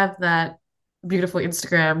didn't have that beautiful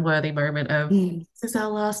Instagram worthy moment of Mm. this is our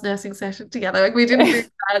last nursing session together. Like we didn't do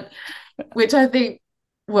that, which I think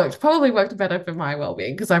probably worked better for my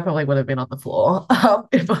well-being because I probably would have been on the floor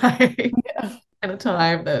if I Yeah. at a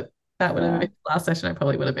time that would have Yeah. been the last session. I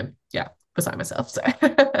probably would have been, yeah, beside myself. So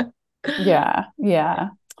Yeah. Yeah.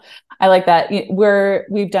 I like that.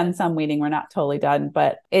 We've done some weeding. We're not totally done,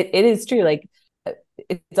 but it is true. Like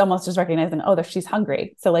it's almost just recognizing, oh, that she's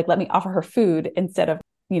hungry. So like let me offer her food instead of,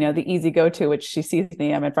 the easy go-to, which she sees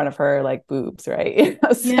me, I'm in front of her like boobs, right?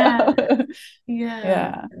 yeah, So yeah,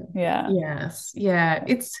 yeah. Yeah. yes, yeah.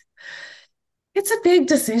 It's a big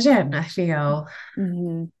decision, I feel.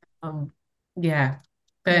 Hmm. Um, yeah,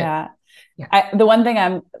 but Yeah. yeah. The one thing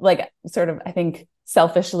I'm like sort of, I think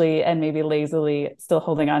selfishly and maybe lazily still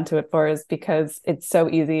holding on to it for is because it's so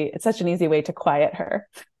easy. It's such an easy way to quiet her.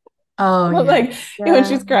 Oh yeah, Like when yes,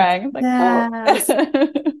 she's crying, I'm like, oh.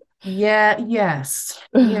 yes. Yeah, yes,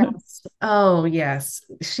 yes. Oh, yes.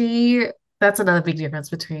 That's another big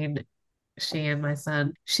difference between she and my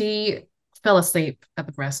son. She fell asleep at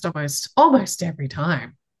the breast almost every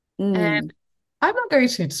time. And Mm. I'm not going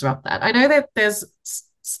to disrupt that. I know that there's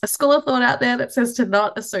a school of thought out there that says to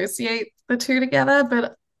not associate the two together,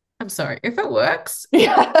 but I'm sorry, if it works,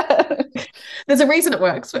 Yeah. there's a reason it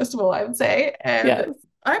works, first of all, I would say. And Yes.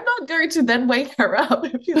 I'm not going to then wake her up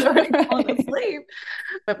if she's already fallen Right. asleep.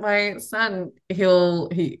 But my son,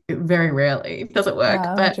 he very rarely does it work.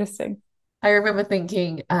 Oh, But interesting. I remember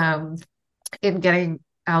thinking, in getting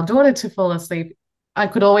our daughter to fall asleep, I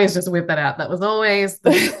could always just whip that out. That was always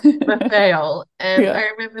the fail. And Yeah. I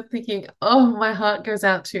remember thinking, oh, my heart goes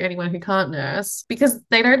out to anyone who can't nurse because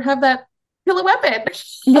they don't have that killer weapon.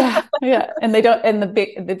 Yeah. Yeah. And they don't, and the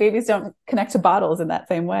babies don't connect to bottles in that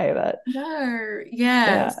same way that, No, yeah.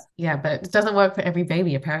 yes. Yeah, but it doesn't work for every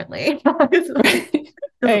baby, apparently. Right. It's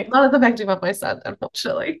Right. not as effective on my son,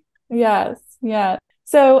 unfortunately. Yes. Yeah.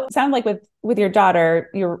 So sound like with your daughter,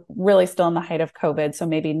 you're really still in the height of COVID. So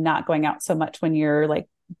maybe not going out so much when you're like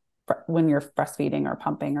when you're breastfeeding or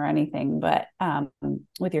pumping or anything, but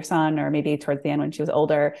with your son or maybe towards the end when she was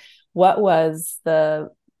older, what was the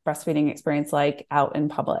breastfeeding experience like out in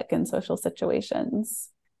public in social situations?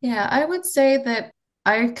 Yeah, I would say that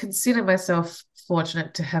I consider myself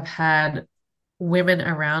fortunate to have had women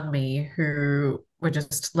around me who were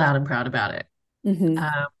just loud and proud about it. Mm-hmm.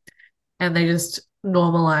 Um, and they just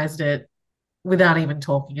normalized it without even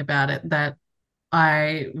talking about it, that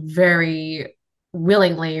I very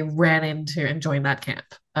willingly ran into and joined that camp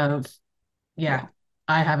of, yeah, Yeah.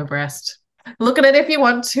 I have a breast. Look at it if you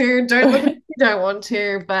want to. Don't look at it if you don't want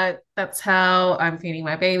to. But that's how I'm feeding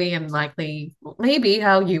my baby, and likely maybe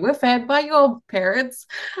how you were fed by your parents.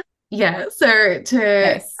 Yeah. So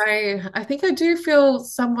Nice. I think I do feel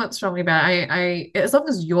somewhat strongly about it. As long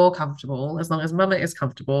as you're comfortable, as long as mama is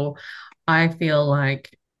comfortable, I feel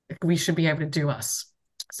like we should be able to do us.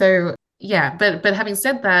 So yeah, but having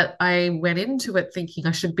said that, I went into it thinking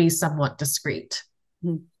I should be somewhat discreet.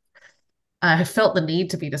 Mhm. I felt the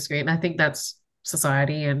need to be discreet, and I think that's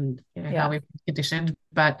society and how Yeah. we've been conditioned.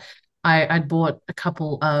 But I'd bought a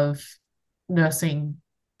couple of nursing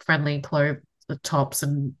friendly clothes, the tops,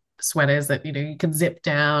 and sweaters that, you can zip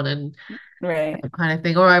down and Right. that kind of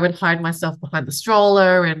thing. Or I would hide myself behind the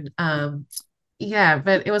stroller and yeah,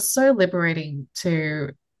 but it was so liberating to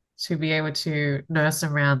be able to nurse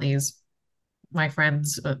around these my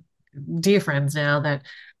friends, dear friends now that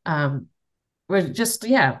we're just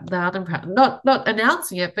loud and proud, not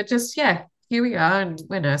announcing it, but just here we are and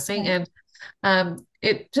we're nursing Right. and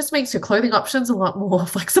it just makes your clothing options a lot more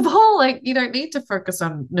flexible. Like you don't need to focus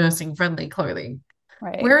on nursing friendly clothing.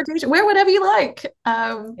 Right. Wear whatever you like.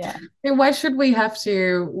 Yeah. And why should we have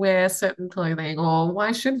to wear certain clothing, or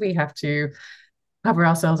why should we have to cover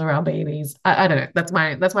ourselves around babies? I don't know. That's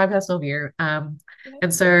my personal view.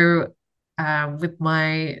 And so with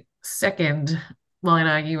my second,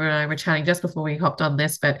 well, you and I were chatting just before we hopped on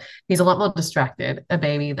this, but he's a lot more distracted, a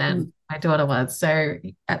baby, than my daughter was. So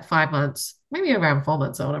at 5 months, maybe around 4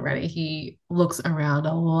 months old already, he looks around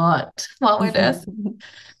a lot while we're nursing.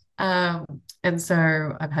 And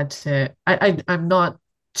so I've had to, I'm not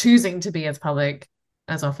choosing to be as public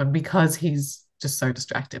as often because he's just so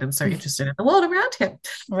distracted and so interested in the world around him.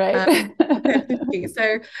 Right.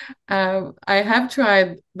 So I have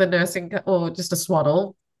tried the nursing or just a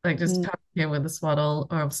swaddle, like just cover him with a swaddle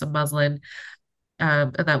or some muslin.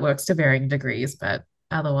 And that works to varying degrees, but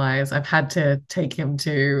otherwise I've had to take him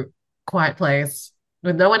to a quiet place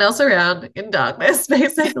with no one else around in darkness,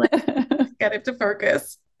 basically, to get him to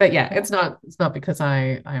focus. But yeah, it's not because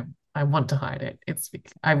I want to hide it. It's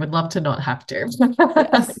because I would love to not have to.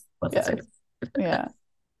 Yes. Yes. Yeah.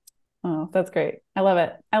 Oh, that's great. I love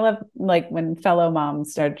it. I love like when fellow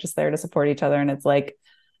moms are just there to support each other and it's like,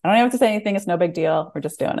 I don't have to say anything. It's no big deal. We're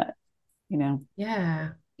just doing it, you know? Yeah,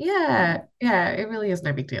 it really is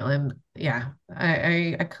no big deal. And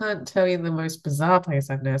I can't tell you the most bizarre place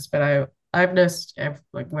I've nursed, but I've nursed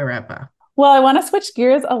like wherever. Well, I want to switch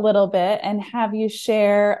gears a little bit and have you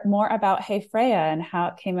share more about Hey Freya and how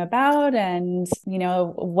it came about and,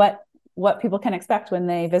 what people can expect when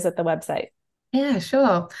they visit the website. Yeah,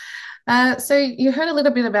 sure. So you heard a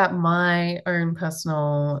little bit about my own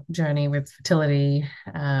personal journey with fertility,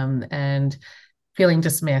 and feeling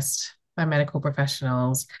dismissed by medical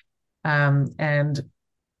professionals, and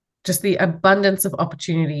just the abundance of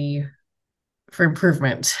opportunity for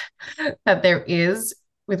improvement that there is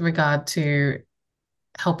with regard to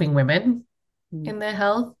helping women in their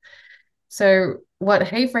health. So what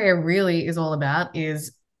Hey Freya really is all about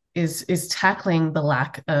is tackling the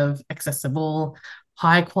lack of accessible,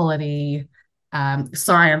 high quality,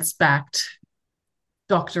 science-backed,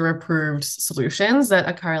 doctor-approved solutions that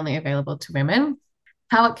are currently available to women.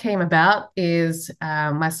 How it came about is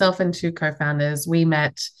myself and two co-founders, we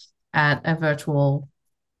met at a virtual,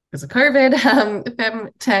 because of COVID,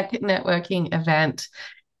 FemTech networking event,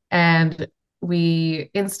 and we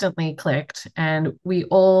instantly clicked. And we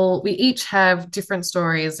each have different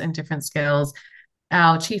stories and different skills.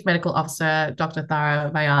 Our chief medical officer, Dr.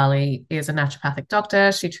 Thara Vayali, is a naturopathic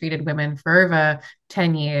doctor. She treated women for over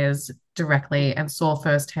 10 years directly and saw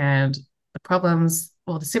firsthand the problems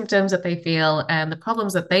or the symptoms that they feel and the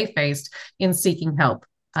problems that they faced in seeking help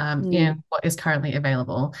in what is currently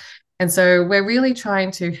available. And so we're really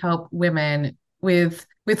trying to help women with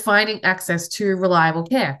finding access to reliable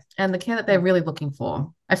care and the care that they're really looking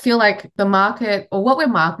for. I feel like the market, or what we're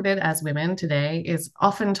marketed as women today, is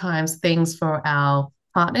oftentimes things for our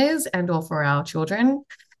partners and or for our children,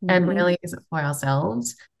 and rarely is it for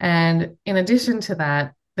ourselves. And in addition to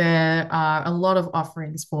that, there are a lot of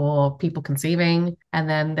offerings for people conceiving, and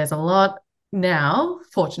then there's a lot now,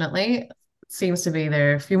 fortunately, seems to be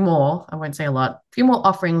there are a few more, I won't say a lot, a few more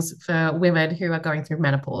offerings for women who are going through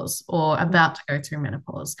menopause or about to go through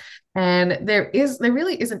menopause. And there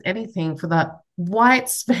really isn't anything for that white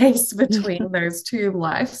space between those two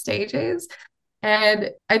life stages. And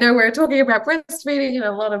I know we're talking about breastfeeding and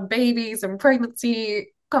a lot of babies and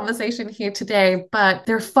pregnancy conversation here today, but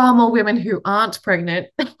there are far more women who aren't pregnant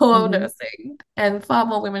or nursing, and far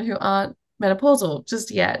more women who aren't menopausal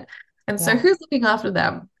just yet. And so who's looking after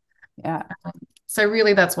them? Yeah. So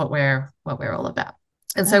really that's what we're all about.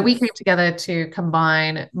 And so we came together to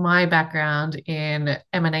combine my background in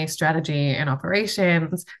M&A strategy and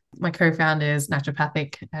operations, my co-founders'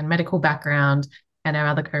 naturopathic and medical background, and our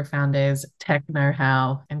other co-founders' tech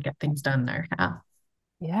know-how and get things done know-how.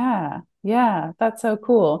 Yeah. Yeah. That's so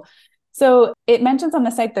cool. So it mentions on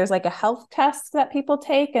the site there's like a health test that people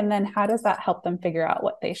take. And then how does that help them figure out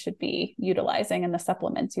what they should be utilizing in the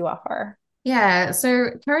supplements you offer? Yeah, so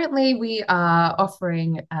currently we are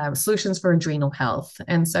offering solutions for adrenal health.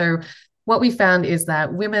 And so what we found is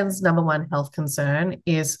that women's number one health concern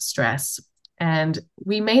is stress. And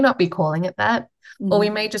we may not be calling it that, or we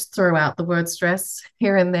may just throw out the word stress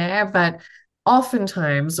here and there, but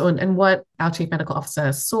oftentimes, and what our chief medical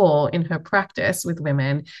officer saw in her practice with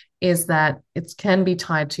women is that it can be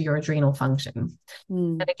tied to your adrenal function.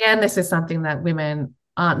 Mm. And again, this is something that women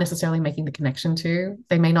aren't necessarily making the connection to.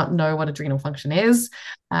 They may not know what adrenal function is.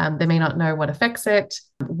 They may not know what affects it,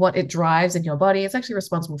 what it drives in your body. It's actually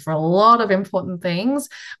responsible for a lot of important things,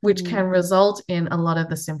 which can result in a lot of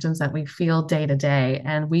the symptoms that we feel day to day.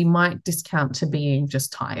 And we might discount to being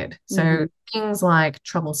just tired. So things like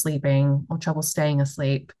trouble sleeping or trouble staying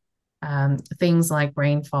asleep, things like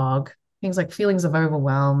brain fog, things like feelings of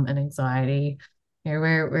overwhelm and anxiety.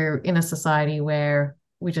 We're in a society where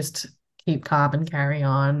we just keep calm and carry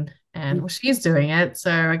on. And well, she's doing it.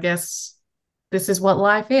 So I guess this is what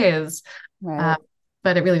life is. Right.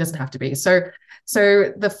 But it really doesn't have to be. So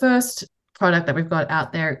the first product that we've got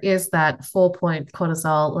out there is that 4-point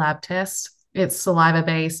cortisol lab test. It's saliva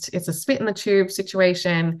based. It's a spit in the tube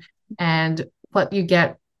situation. And what you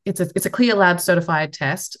get, it's a clear lab certified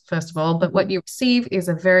test, first of all, but what you receive is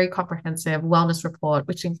a very comprehensive wellness report,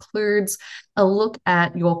 which includes a look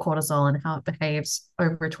at your cortisol and how it behaves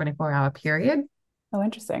over a 24-hour period. Oh,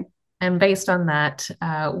 interesting. And based on that,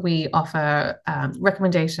 we offer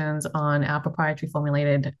recommendations on our proprietary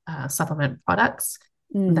formulated supplement products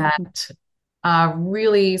that are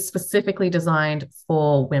really specifically designed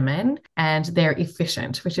for women, and they're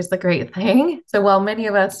efficient, which is the great thing. So while many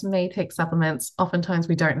of us may take supplements, oftentimes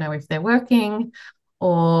we don't know if they're working,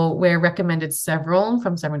 or we're recommended several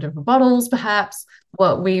from several different bottles, perhaps.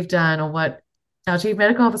 What we've done, or what our chief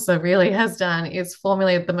medical officer really has done, is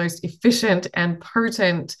formulate the most efficient and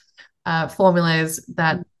potent formulas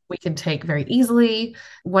that we can take very easily.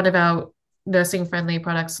 One of our nursing friendly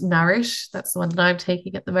products, Nourish, that's the one that I'm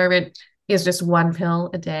taking at the moment, is just 1 pill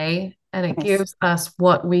a day, and it gives us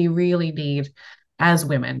what we really need as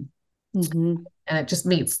women. And it just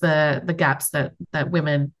meets the gaps that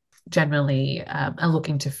women generally are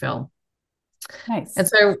looking to fill. Nice. And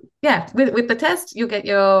so, yeah, with the test, you'll get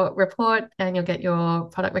your report and you'll get your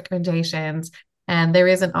product recommendations. And there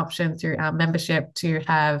is an option through our membership to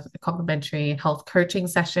have a complimentary health coaching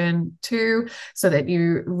session too, so that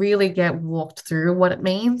you really get walked through what it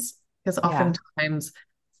means. Because oftentimes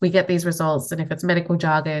we get these results, and if it's medical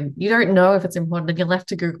jargon, you don't know if it's important, and you're left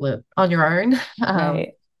to Google it on your own.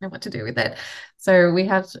 And what to do with it. So we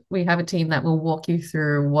have a team that will walk you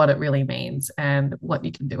through what it really means and what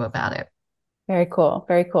you can do about it. Very cool.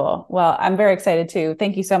 Very cool. Well, I'm very excited too.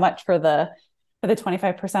 Thank you so much for the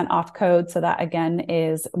 25% off code. So that again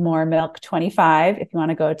is More Milk 25 if you want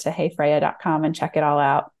to go to heyfreya.com and check it all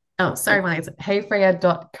out. Oh, sorry, Molly. It's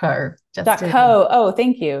heyfreya.co. .co. Oh,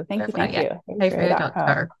 thank you. Thank you.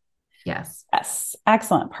 Heyfreya.co. Yes. Yes.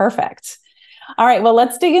 Excellent. Perfect. All right. Well,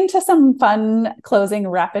 let's dig into some fun closing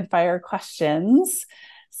rapid fire questions.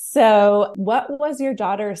 So what was your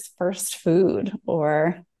daughter's first food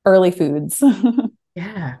or early foods?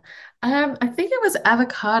 Yeah. I think it was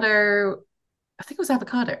avocado.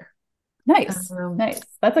 Nice. Nice.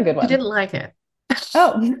 That's a good one. I didn't like it.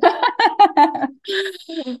 Oh.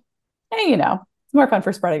 Hey, it's more fun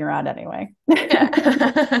for spreading around anyway.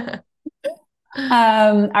 Yeah.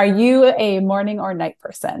 Are you a morning or night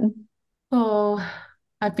person? Oh,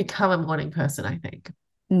 I've become a morning person, I think.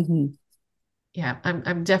 Yeah,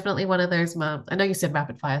 I'm definitely one of those moms. I know you said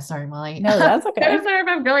rapid fire. Sorry, Molly. No, that's okay. I'm sorry if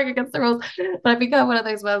I'm going against the rules, but I've become one of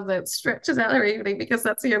those moms that stretches out her evening because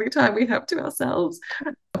that's the only time we have to ourselves.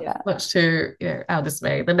 Yeah. Much to our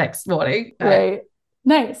dismay the next morning. Right.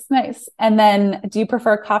 Nice. And then do you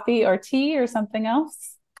prefer coffee or tea or something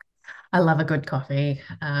else? I love a good coffee.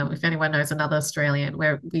 If anyone knows another Australian,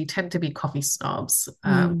 where we tend to be coffee snobs,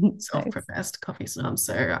 self-professed coffee snobs.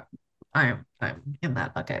 So I'm in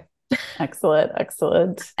that bucket.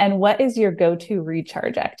 Excellent. And what is your go-to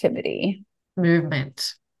recharge activity?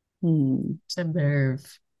 Movement. To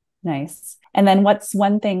move. Nice. And then what's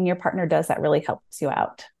one thing your partner does that really helps you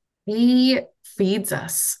out? He feeds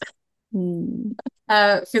us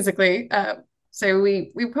physically. So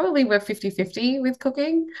we probably were 50-50 with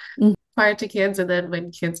cooking prior to kids. And then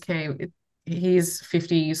when kids came, he's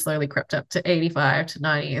 50, slowly crept up to 85 to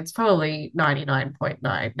 90. It's probably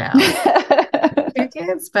 99.9 now.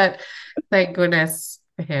 Kids, but thank goodness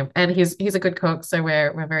for him. And he's a good cook, so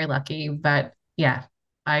we're very lucky. But yeah,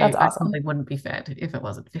 I probably wouldn't be fed if it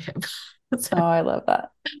wasn't for him. So, oh, I love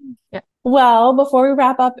that. Yeah. Well, before we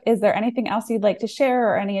wrap up, is there anything else you'd like to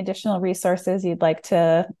share or any additional resources you'd like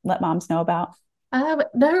to let moms know about?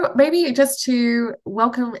 No, maybe just to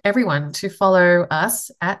welcome everyone to follow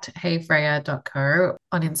us at heyfreya.co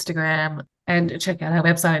on Instagram. and check out our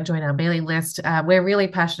website and join our mailing list. We're really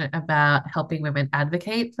passionate about helping women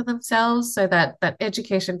advocate for themselves. So that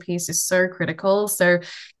education piece is so critical. So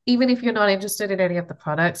even if you're not interested in any of the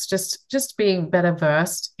products, just being better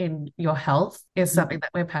versed in your health is something that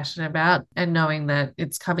we're passionate about, and knowing that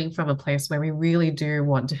it's coming from a place where we really do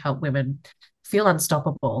want to help women feel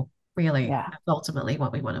unstoppable. Really, Yeah. that's ultimately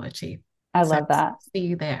what we want to achieve. I So love that. see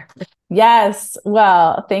you there. Yes.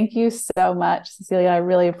 Well, thank you so much, Cecilia. I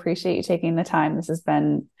really appreciate you taking the time. This has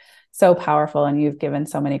been so powerful, and you've given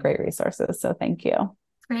so many great resources. So thank you.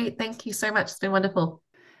 Great. Thank you so much. It's been wonderful.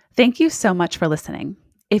 Thank you so much for listening.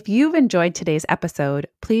 If you've enjoyed today's episode,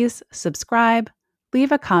 please subscribe,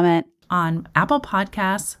 leave a comment on Apple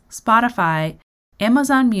Podcasts, Spotify,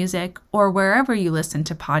 Amazon Music, or wherever you listen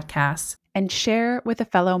to podcasts, and share with a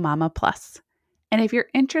fellow Mama Plus. And if you're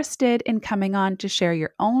interested in coming on to share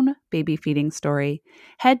your own baby feeding story,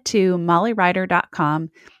 head to mollyrider.com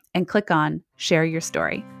and click on Share Your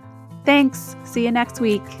Story. Thanks. See you next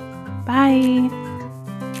week. Bye.